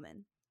 strong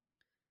woman.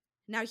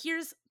 Now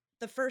here's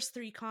the first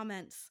 3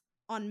 comments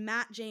on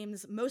Matt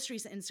James' most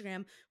recent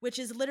Instagram, which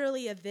is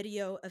literally a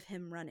video of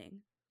him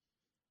running.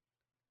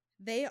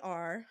 They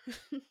are...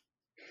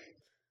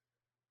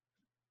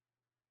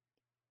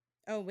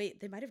 Oh, wait,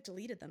 they might have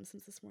deleted them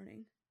since this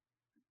morning.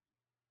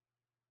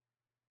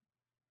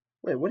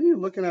 Wait, what are you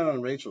looking at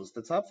on Rachel's?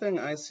 The top thing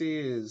I see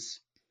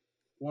is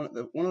one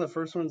of the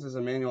first ones is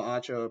Emmanuel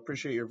Acho.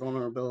 Appreciate your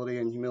vulnerability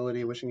and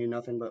humility. Wishing you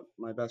nothing but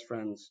my best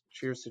friends.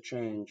 Cheers to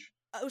change.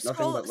 Oh,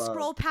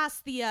 scroll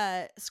past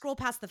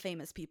the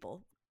famous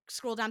people.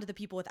 Scroll down to the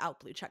people without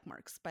blue check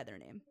marks by their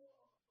name.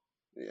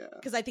 Yeah.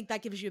 Because I think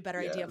that gives you a better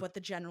idea of what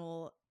the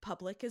general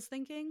public is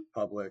thinking.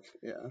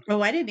 Yeah.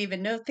 Oh, I didn't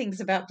even know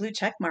things about blue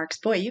check marks.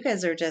 Boy, you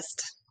guys are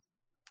just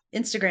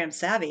Instagram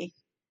savvy.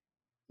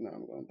 No,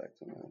 I'm going back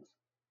to that.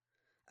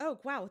 Oh,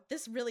 wow.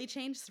 This really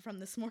changed from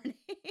this morning.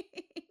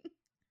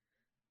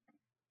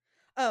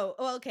 Oh,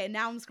 well, okay.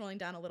 Now I'm scrolling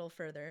down a little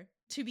further.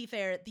 To be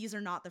fair, these are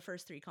not the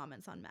first 3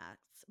 comments on Max,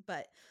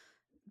 but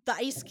the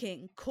Ice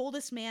King,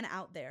 coldest man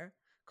out there.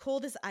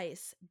 Cold as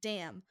ice.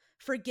 Damn.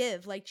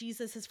 Forgive like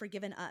Jesus has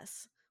forgiven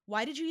us.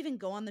 Why did you even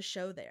go on the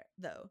show there,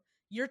 though?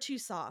 You're too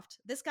soft.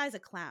 This guy's a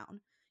clown.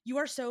 You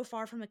are so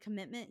far from a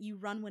commitment, you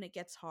run when it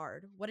gets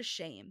hard. What a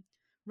shame.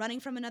 Running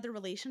from another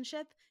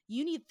relationship?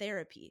 You need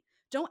therapy.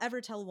 Don't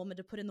ever tell a woman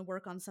to put in the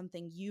work on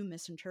something you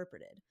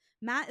misinterpreted.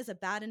 Matt is a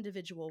bad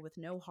individual with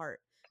no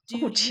heart.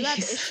 Dude, you have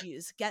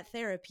issues. Get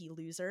therapy,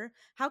 loser.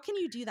 How can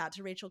you do that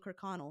to Rachel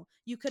Kirkconnell?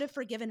 You could have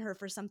forgiven her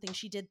for something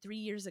she did 3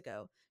 years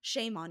ago.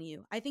 Shame on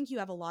you. I think you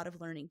have a lot of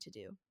learning to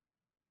do.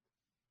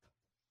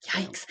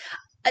 Yikes.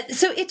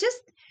 So I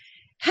just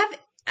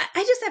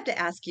have to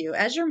ask you,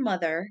 as your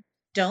mother,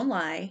 don't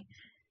lie.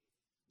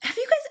 Have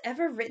you guys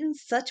ever written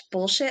such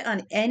bullshit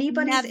on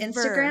anybody's Never.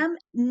 Instagram?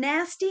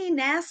 Nasty.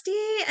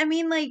 I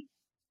mean, like,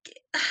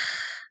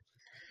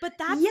 But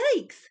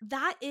Yikes.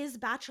 that is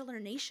Bachelor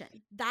Nation.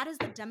 That is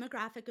the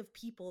demographic of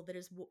people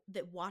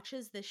that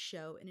watches this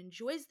show and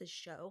enjoys this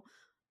show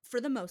for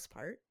the most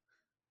part.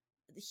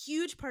 The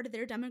huge part of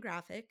their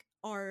demographic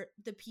are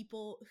the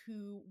people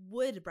who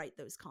would write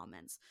those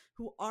comments,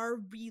 who are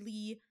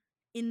really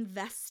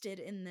invested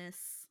in this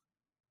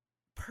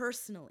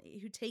personally,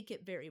 who take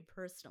it very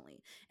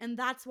personally. And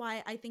that's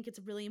why I think it's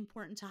really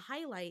important to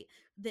highlight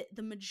that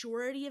the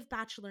majority of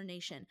Bachelor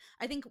Nation,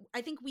 I think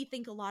we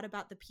think a lot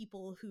about the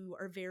people who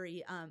are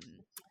very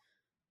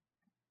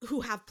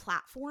who have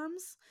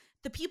platforms.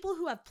 The people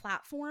who have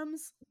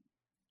platforms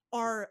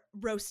are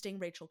roasting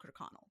Rachel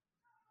Kirkconnell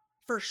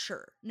for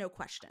sure, no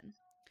question.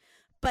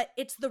 But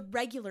it's the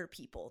regular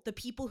people, the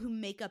people who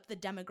make up the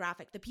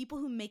demographic, the people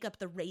who make up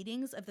the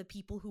ratings of the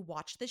people who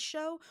watch this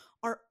show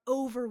are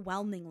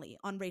overwhelmingly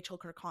on Rachel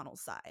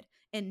Kirkconnell's side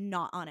and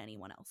not on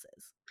anyone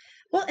else's.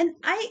 Well, and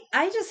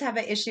I just have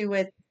an issue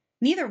with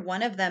neither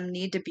one of them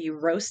need to be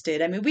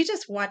roasted. I mean, we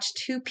just watched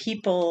two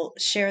people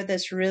share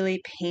this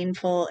really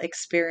painful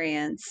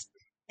experience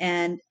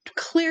and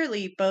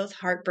clearly both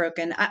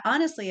heartbroken.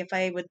 Honestly,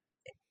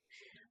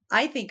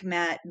 I think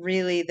Matt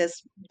really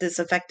this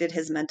affected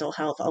his mental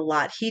health a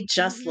lot. He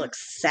just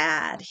looks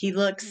sad. He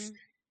looks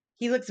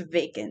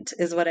vacant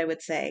is what I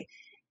would say.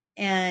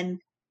 And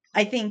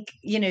I think,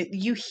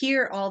 you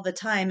hear all the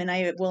time, and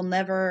I will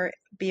never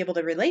be able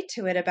to relate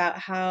to it, about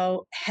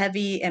how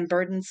heavy and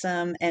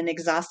burdensome and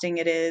exhausting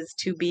it is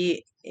to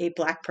be a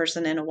Black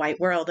person in a white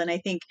world. And I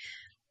think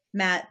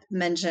Matt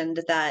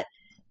mentioned that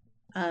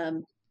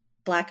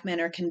Black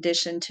men are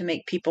conditioned to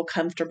make people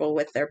comfortable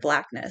with their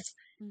Blackness.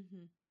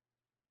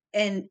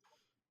 And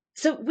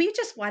so we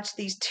just watched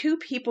these two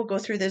people go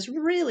through this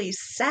really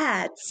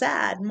sad,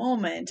 sad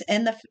moment.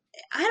 And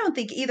I don't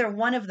think either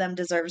one of them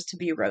deserves to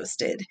be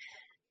roasted.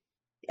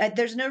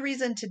 There's no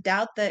reason to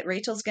doubt that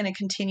Rachel's going to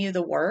continue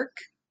the work.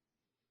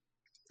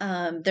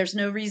 There's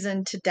no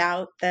reason to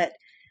doubt that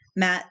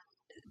Matt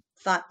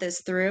thought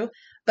this through.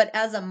 But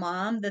as a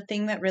mom, the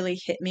thing that really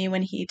hit me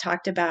when he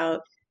talked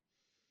about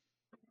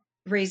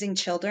raising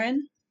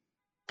children,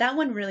 that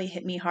one really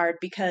hit me hard,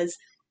 because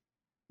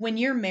when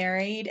you're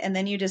married and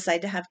then you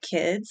decide to have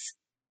kids,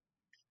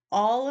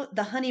 all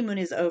the honeymoon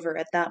is over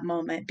at that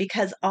moment,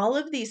 because all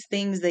of these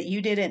things that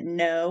you didn't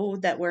know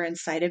that were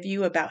inside of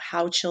you about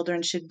how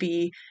children should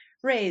be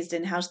raised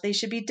and how they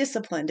should be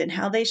disciplined and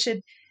how they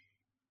should,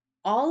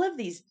 all of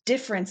these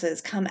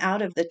differences come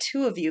out of the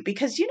two of you,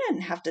 because you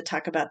didn't have to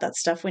talk about that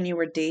stuff when you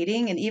were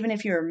dating. And even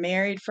if you were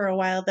married for a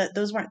while, that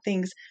those weren't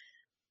things.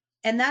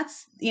 And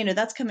that's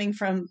coming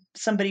from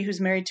somebody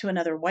who's married to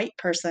another white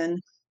person.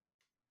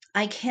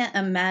 I can't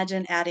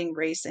imagine adding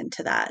race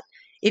into that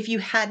if you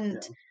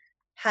hadn't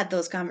had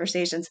those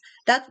conversations.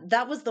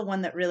 That was the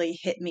one that really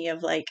hit me,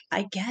 of like,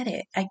 I get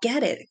it,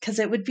 because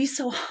it would be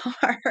so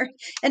hard.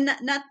 And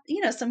not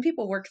some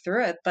people work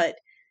through it, but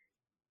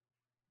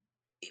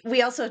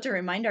we also have to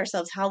remind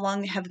ourselves, how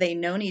long have they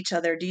known each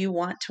other? Do you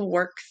want to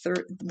work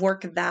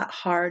that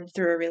hard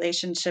through a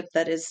relationship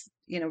that is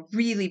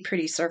really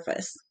pretty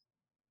surface?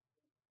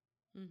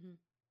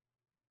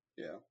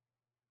 Yeah.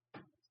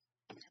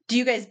 Do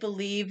you guys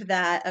believe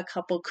that a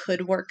couple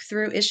could work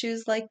through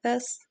issues like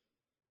this?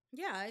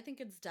 Yeah, I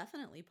think it's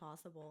definitely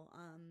possible.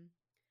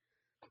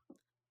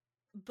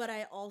 But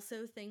I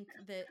also think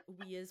that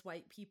we as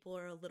white people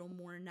are a little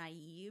more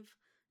naive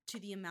to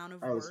the amount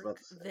of work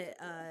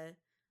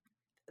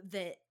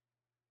that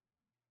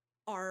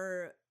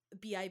our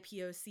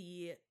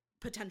BIPOC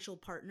potential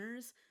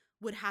partners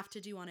would have to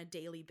do on a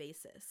daily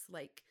basis,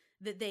 like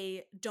that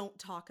they don't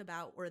talk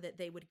about, or that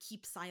they would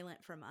keep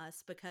silent from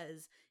us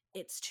because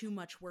it's too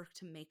much work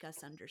to make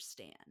us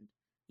understand,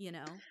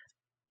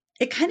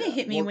 It kind of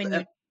hit me when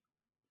you...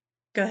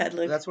 Go ahead,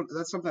 Luke.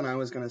 That's something I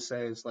was going to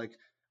say, is like,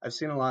 I've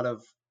seen a lot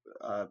of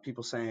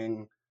people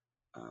saying,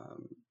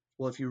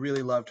 well, if you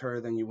really loved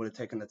her, then you would have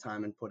taken the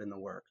time and put in the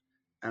work.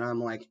 And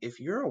I'm like, if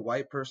you're a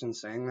white person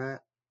saying that,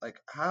 like,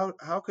 how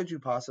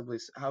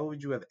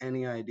would you have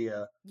any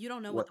idea you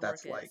don't know what the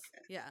that's work like? is.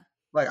 Yeah.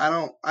 Like,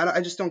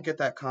 I just don't get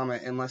that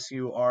comment unless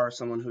you are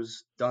someone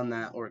who's done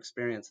that or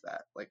experienced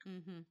that. Like,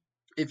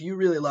 if you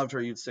really loved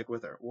her, you'd stick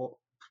with her. Well,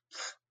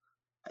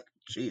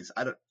 geez,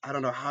 I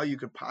don't know how you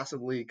could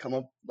possibly come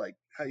up, like,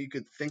 how you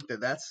could think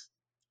that that's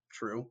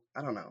true.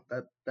 I don't know.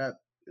 That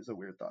is a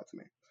weird thought to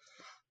me.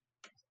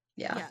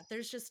 Yeah,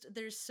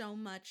 there's so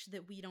much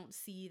that we don't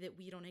see, that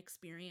we don't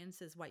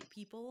experience as white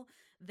people,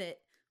 that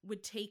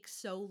would take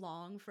so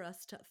long for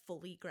us to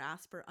fully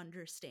grasp or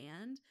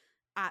understand,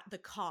 at the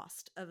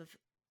cost of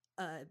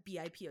a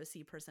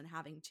BIPOC person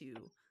having to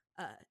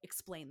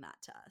explain that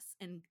to us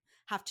and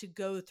have to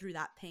go through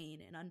that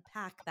pain and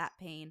unpack that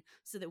pain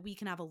so that we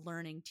can have a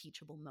learning,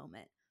 teachable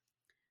moment.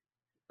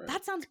 Right.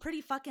 That sounds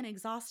pretty fucking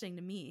exhausting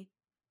to me.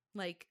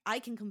 Like, I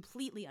can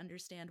completely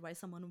understand why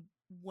someone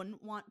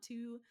wouldn't want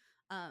to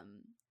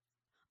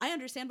I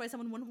understand why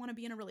someone wouldn't want to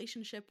be in a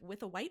relationship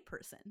with a white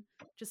person,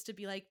 just to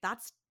be like,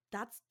 that's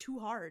that's too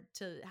hard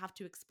to have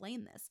to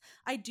explain this.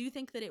 I do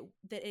think that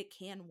it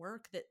can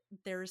work, that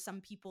there are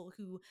some people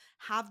who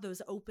have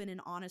those open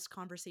and honest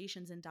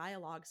conversations and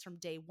dialogues from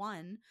day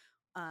one.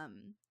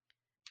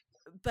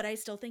 But I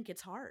still think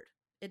it's hard.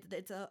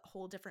 It's a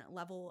whole different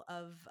level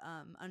of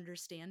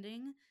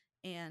understanding.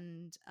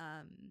 And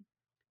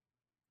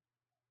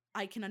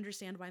I can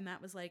understand why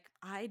Matt was like,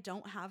 I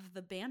don't have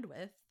the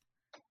bandwidth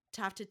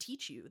to have to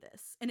teach you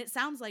this. And it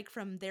sounds like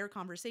from their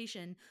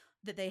conversation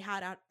that they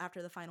had out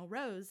after the final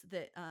rose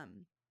that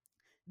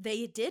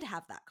they did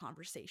have that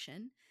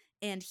conversation,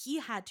 and he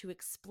had to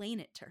explain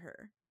it to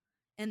her.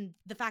 And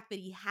the fact that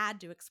he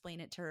had to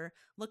explain it to her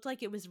looked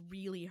like it was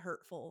really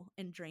hurtful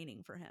and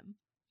draining for him.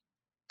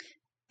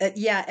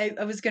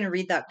 I was going to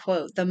read that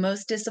quote. The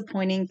most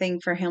disappointing thing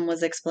for him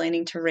was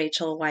explaining to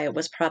Rachel why it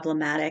was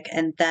problematic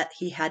and that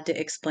he had to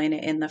explain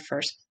it in the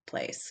first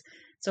place.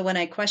 So when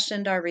I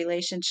questioned our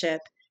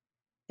relationship,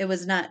 it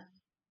was not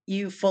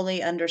you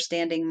fully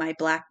understanding my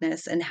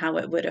Blackness and how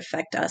it would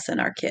affect us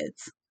and our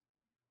kids.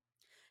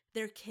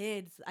 Their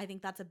kids, I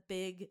think that's a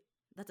big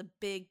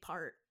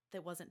part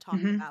that wasn't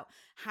talked about.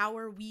 How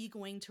are we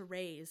going to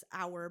raise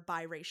our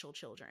biracial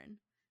children?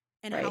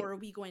 And how are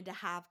we going to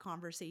have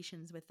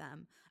conversations with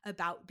them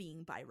about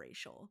being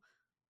biracial?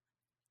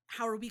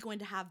 How are we going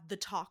to have the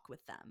talk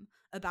with them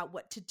about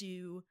what to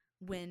do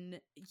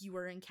when you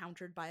are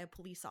encountered by a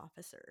police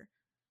officer?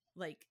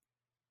 Like,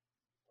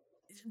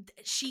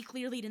 she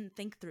clearly didn't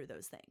think through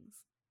those things.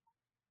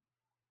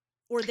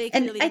 Or they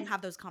clearly didn't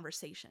have those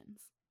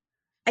conversations.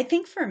 I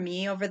think for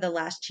me over the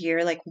last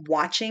year, like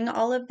watching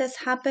all of this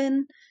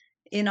happen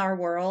in our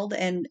world.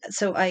 And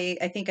so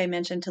I think I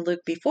mentioned to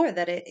Luke before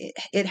that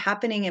it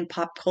happening in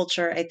pop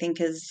culture, I think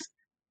is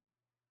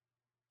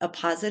a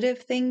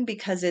positive thing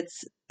because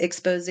it's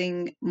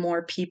exposing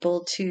more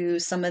people to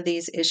some of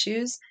these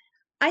issues.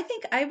 I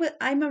think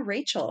I'm a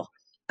Rachel.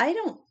 I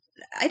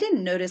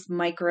didn't notice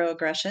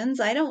microaggressions.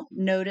 I don't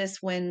notice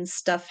when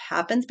stuff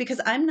happens because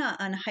I'm not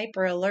on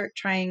hyper alert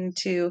trying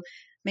to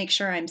make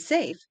sure I'm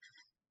safe.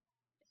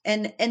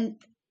 And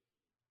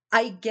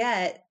I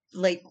get,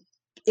 like,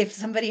 if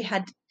somebody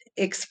had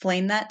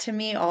explained that to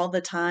me all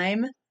the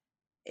time,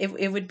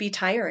 it would be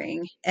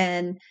tiring.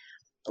 And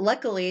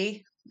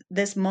luckily,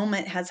 this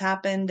moment has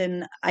happened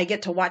and I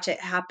get to watch it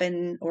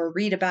happen or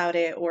read about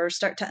it or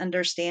start to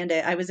understand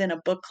it. I was in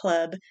a book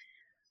club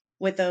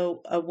with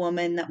a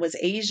woman that was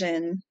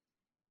Asian,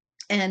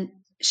 and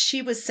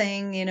she was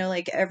saying,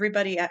 like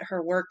everybody at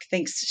her work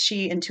thinks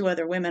she and two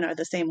other women are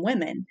the same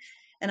women.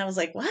 And I was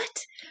like, what?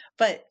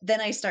 But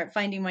then I start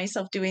finding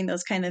myself doing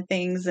those kind of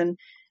things. And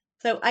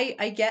so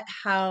I get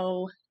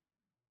how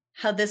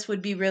this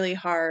would be really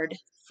hard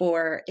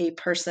for a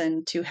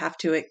person to have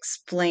to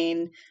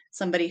explain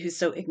somebody who's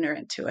so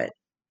ignorant to it.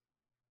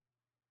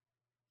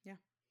 Yeah.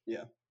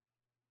 Yeah.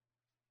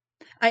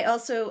 I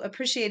also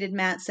appreciated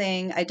Matt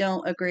saying, I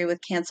don't agree with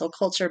cancel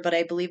culture, but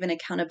I believe in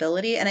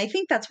accountability. And I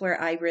think that's where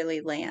I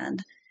really land.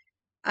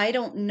 I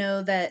don't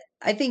know that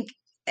I think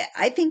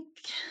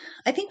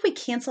we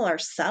cancel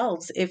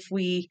ourselves if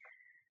we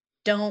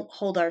don't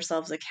hold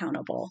ourselves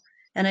accountable.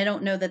 And I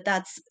don't know that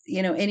that's,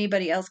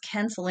 anybody else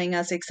canceling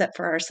us except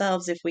for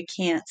ourselves if we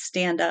can't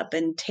stand up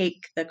and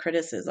take the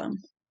criticism.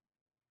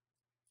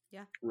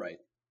 Yeah. Right.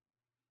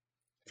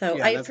 So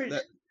yeah,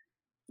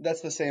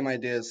 that's the same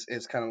idea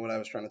as kind of what I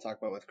was trying to talk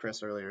about with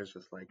Chris earlier, is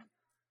just like,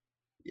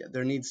 yeah,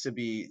 there needs to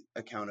be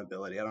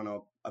accountability. I don't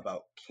know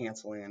about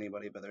canceling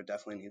anybody, but there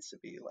definitely needs to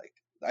be, like,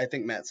 I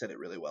think Matt said it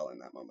really well in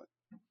that moment.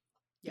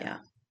 Yeah.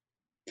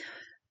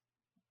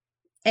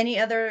 Any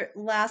other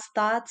last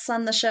thoughts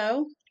on the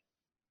show?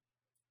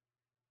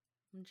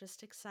 I'm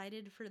just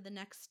excited for the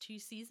next 2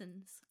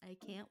 seasons. I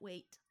can't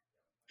wait.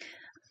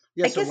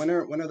 Yeah, so when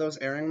are those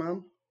airing,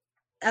 Mom?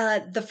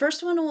 The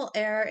first one will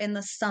air in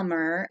the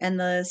summer and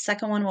the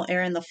second one will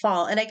air in the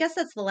fall. And I guess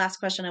that's the last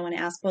question I want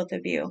to ask both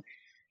of you.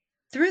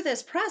 Through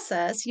this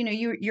process,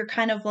 you're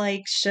kind of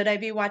like, should I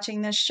be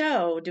watching this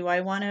show? Do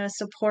I want to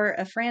support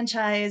a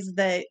franchise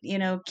that,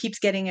 keeps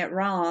getting it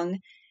wrong?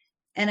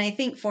 And I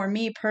think for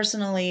me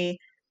personally,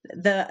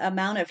 the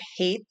amount of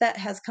hate that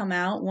has come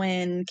out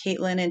when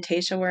Caitlin and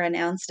Tasha were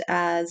announced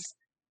as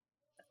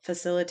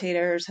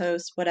facilitators,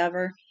 hosts,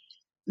 whatever,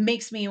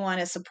 makes me want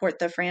to support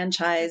the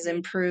franchise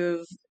and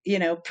prove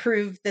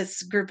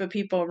this group of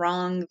people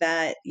wrong,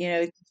 that,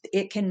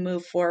 it can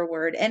move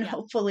forward, and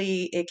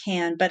hopefully it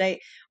can. But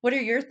what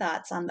are your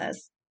thoughts on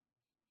this?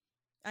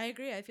 I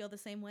agree. I feel the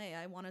same way.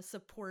 I want to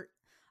support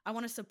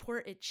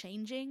it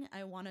changing.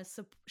 I want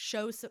to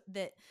show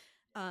that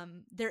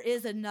there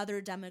is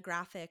another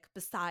demographic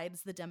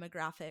besides the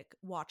demographic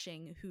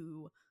watching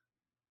who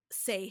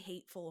say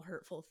hateful,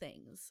 hurtful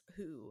things,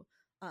 who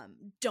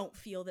don't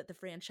feel that the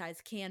franchise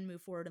can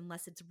move forward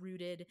unless it's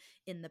rooted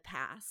in the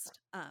past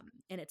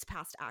and its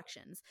past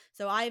actions.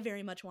 So I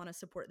very much want to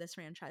support this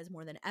franchise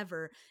more than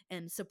ever,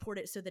 and support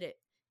it so that it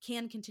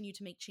can continue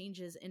to make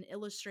changes and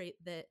illustrate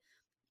that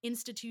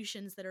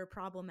institutions that are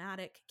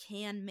problematic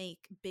can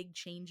make big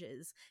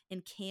changes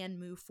and can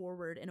move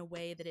forward in a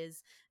way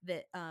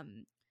that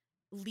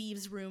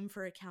leaves room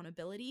for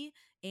accountability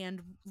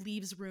and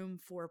leaves room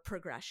for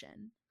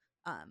progression.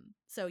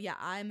 So yeah,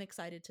 I'm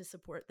excited to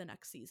support the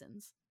next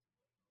seasons.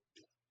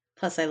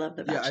 Plus, I love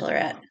The Yeah,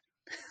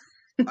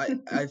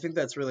 Bachelorette. I think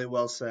that's really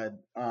well said.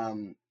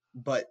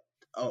 But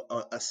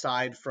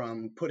aside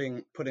from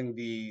putting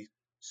the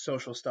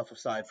social stuff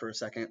aside for a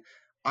second,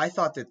 I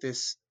thought that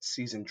this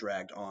season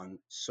dragged on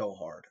so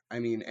hard. I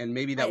mean, and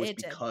maybe that was It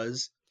did.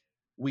 because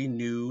we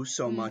knew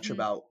so much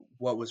about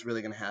what was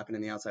really going to happen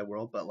in the outside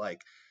world, but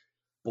like,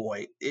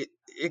 boy,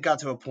 it got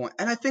to a point,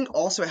 and I think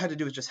also it had to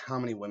do with just how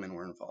many women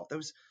were involved.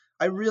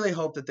 I really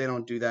hope that they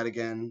don't do that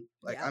again.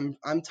 Like, Yeah.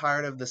 I'm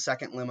tired of the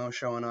second limo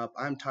showing up.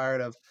 I'm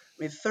tired of,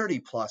 I mean, 30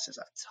 plus is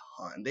a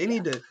ton. They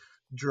need to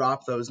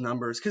drop those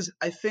numbers, because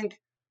I think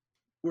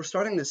we're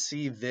starting to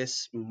see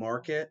this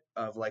market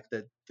of like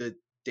the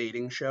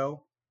dating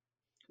show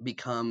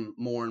become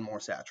more and more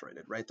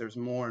saturated, right? There's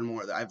more and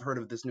more. I've heard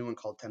of this new one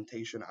called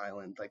Temptation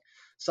Island, like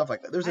stuff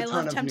like that. There's a I ton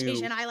love of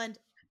Temptation new. Island.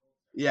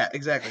 Yeah,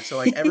 exactly. So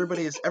like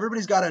everybody's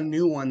got a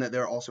new one that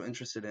they're also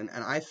interested in,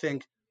 and I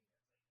think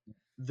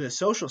the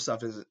social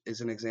stuff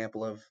is an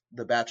example of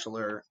The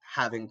Bachelor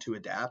having to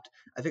adapt.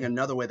 I think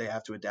another way they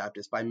have to adapt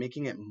is by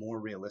making it more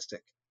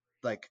realistic,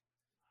 like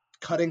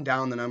cutting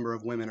down the number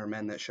of women or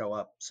men that show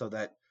up so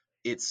that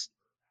it's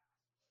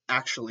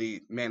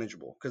actually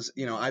manageable. Because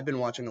I've been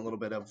watching a little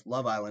bit of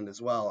Love Island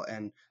as well,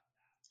 and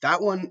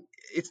that one,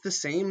 it's the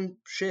same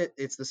shit.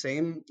 It's the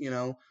same,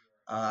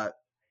 uh,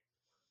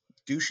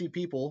 douchey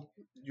people,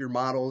 your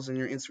models and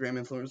your Instagram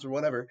influencers or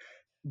whatever,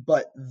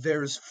 but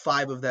there's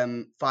 5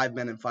 men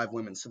and 5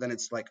 women. So then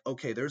it's like,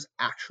 okay, there's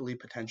actually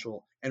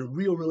potential and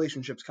real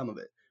relationships come of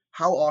it.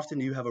 How often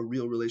do you have a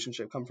real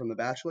relationship come from The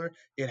Bachelor?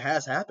 It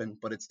has happened,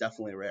 but it's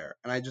definitely rare.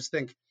 And I just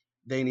think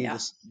they need to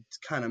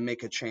kind of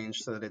make a change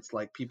so that it's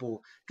like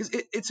people, because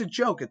it's a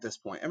joke at this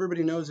point.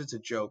 Everybody knows it's a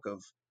joke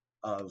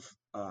of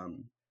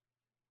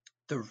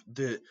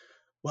the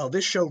well,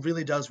 this show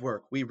really does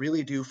work. We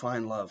really do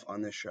find love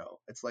on this show.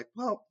 It's like,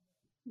 well,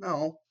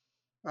 no,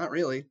 not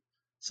really.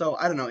 So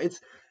I don't know. It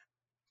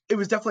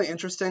was definitely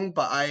interesting,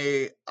 but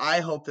I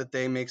hope that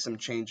they make some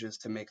changes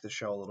to make the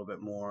show a little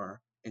bit more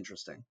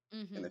interesting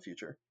in the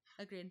future.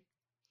 Agreed.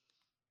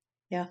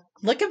 Yeah.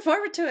 Looking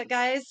forward to it,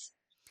 guys.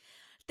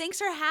 Thanks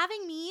for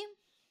having me.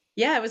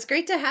 Yeah, it was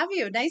great to have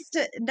you.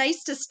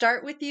 Nice to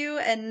start with you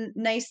and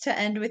nice to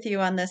end with you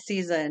on this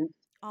season.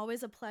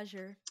 Always a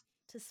pleasure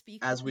to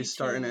speak as with we you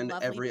start and end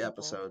lovely every people.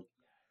 episode.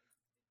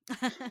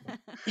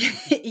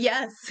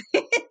 Yes.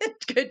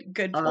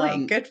 Good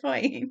point. Good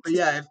point. But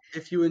yeah,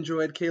 if you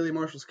enjoyed Kailey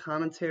Marshall's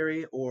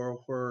commentary or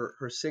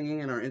her singing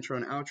in our intro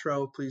and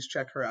outro, please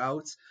check her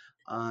out.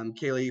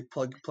 Kailey,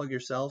 plug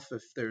yourself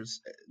if there's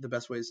the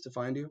best ways to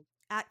find you.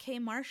 At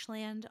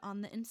KMarshland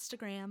on the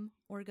Instagram,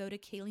 or go to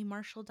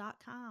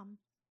KaileyMarshall.com.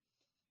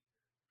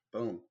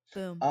 Boom.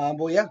 Boom.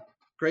 Well, yeah,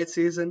 great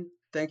season.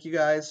 Thank you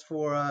guys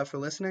for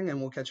listening, and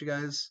we'll catch you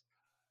guys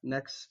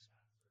next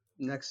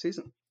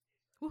season.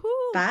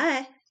 Woohoo!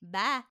 Bye.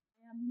 Bye.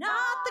 I'm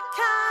not the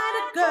kind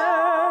of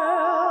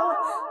girl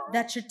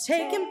that you're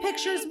taking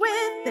pictures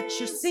with, that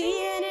you're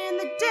seeing in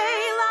the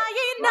daylight.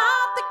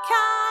 Not the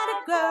kind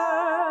of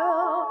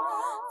girl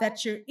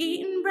that you're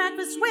eating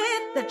breakfast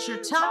with, that you're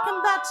talking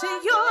about to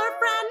your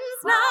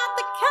friends. Not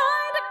the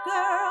kind of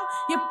girl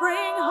you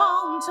bring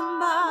home to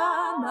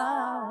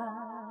mama.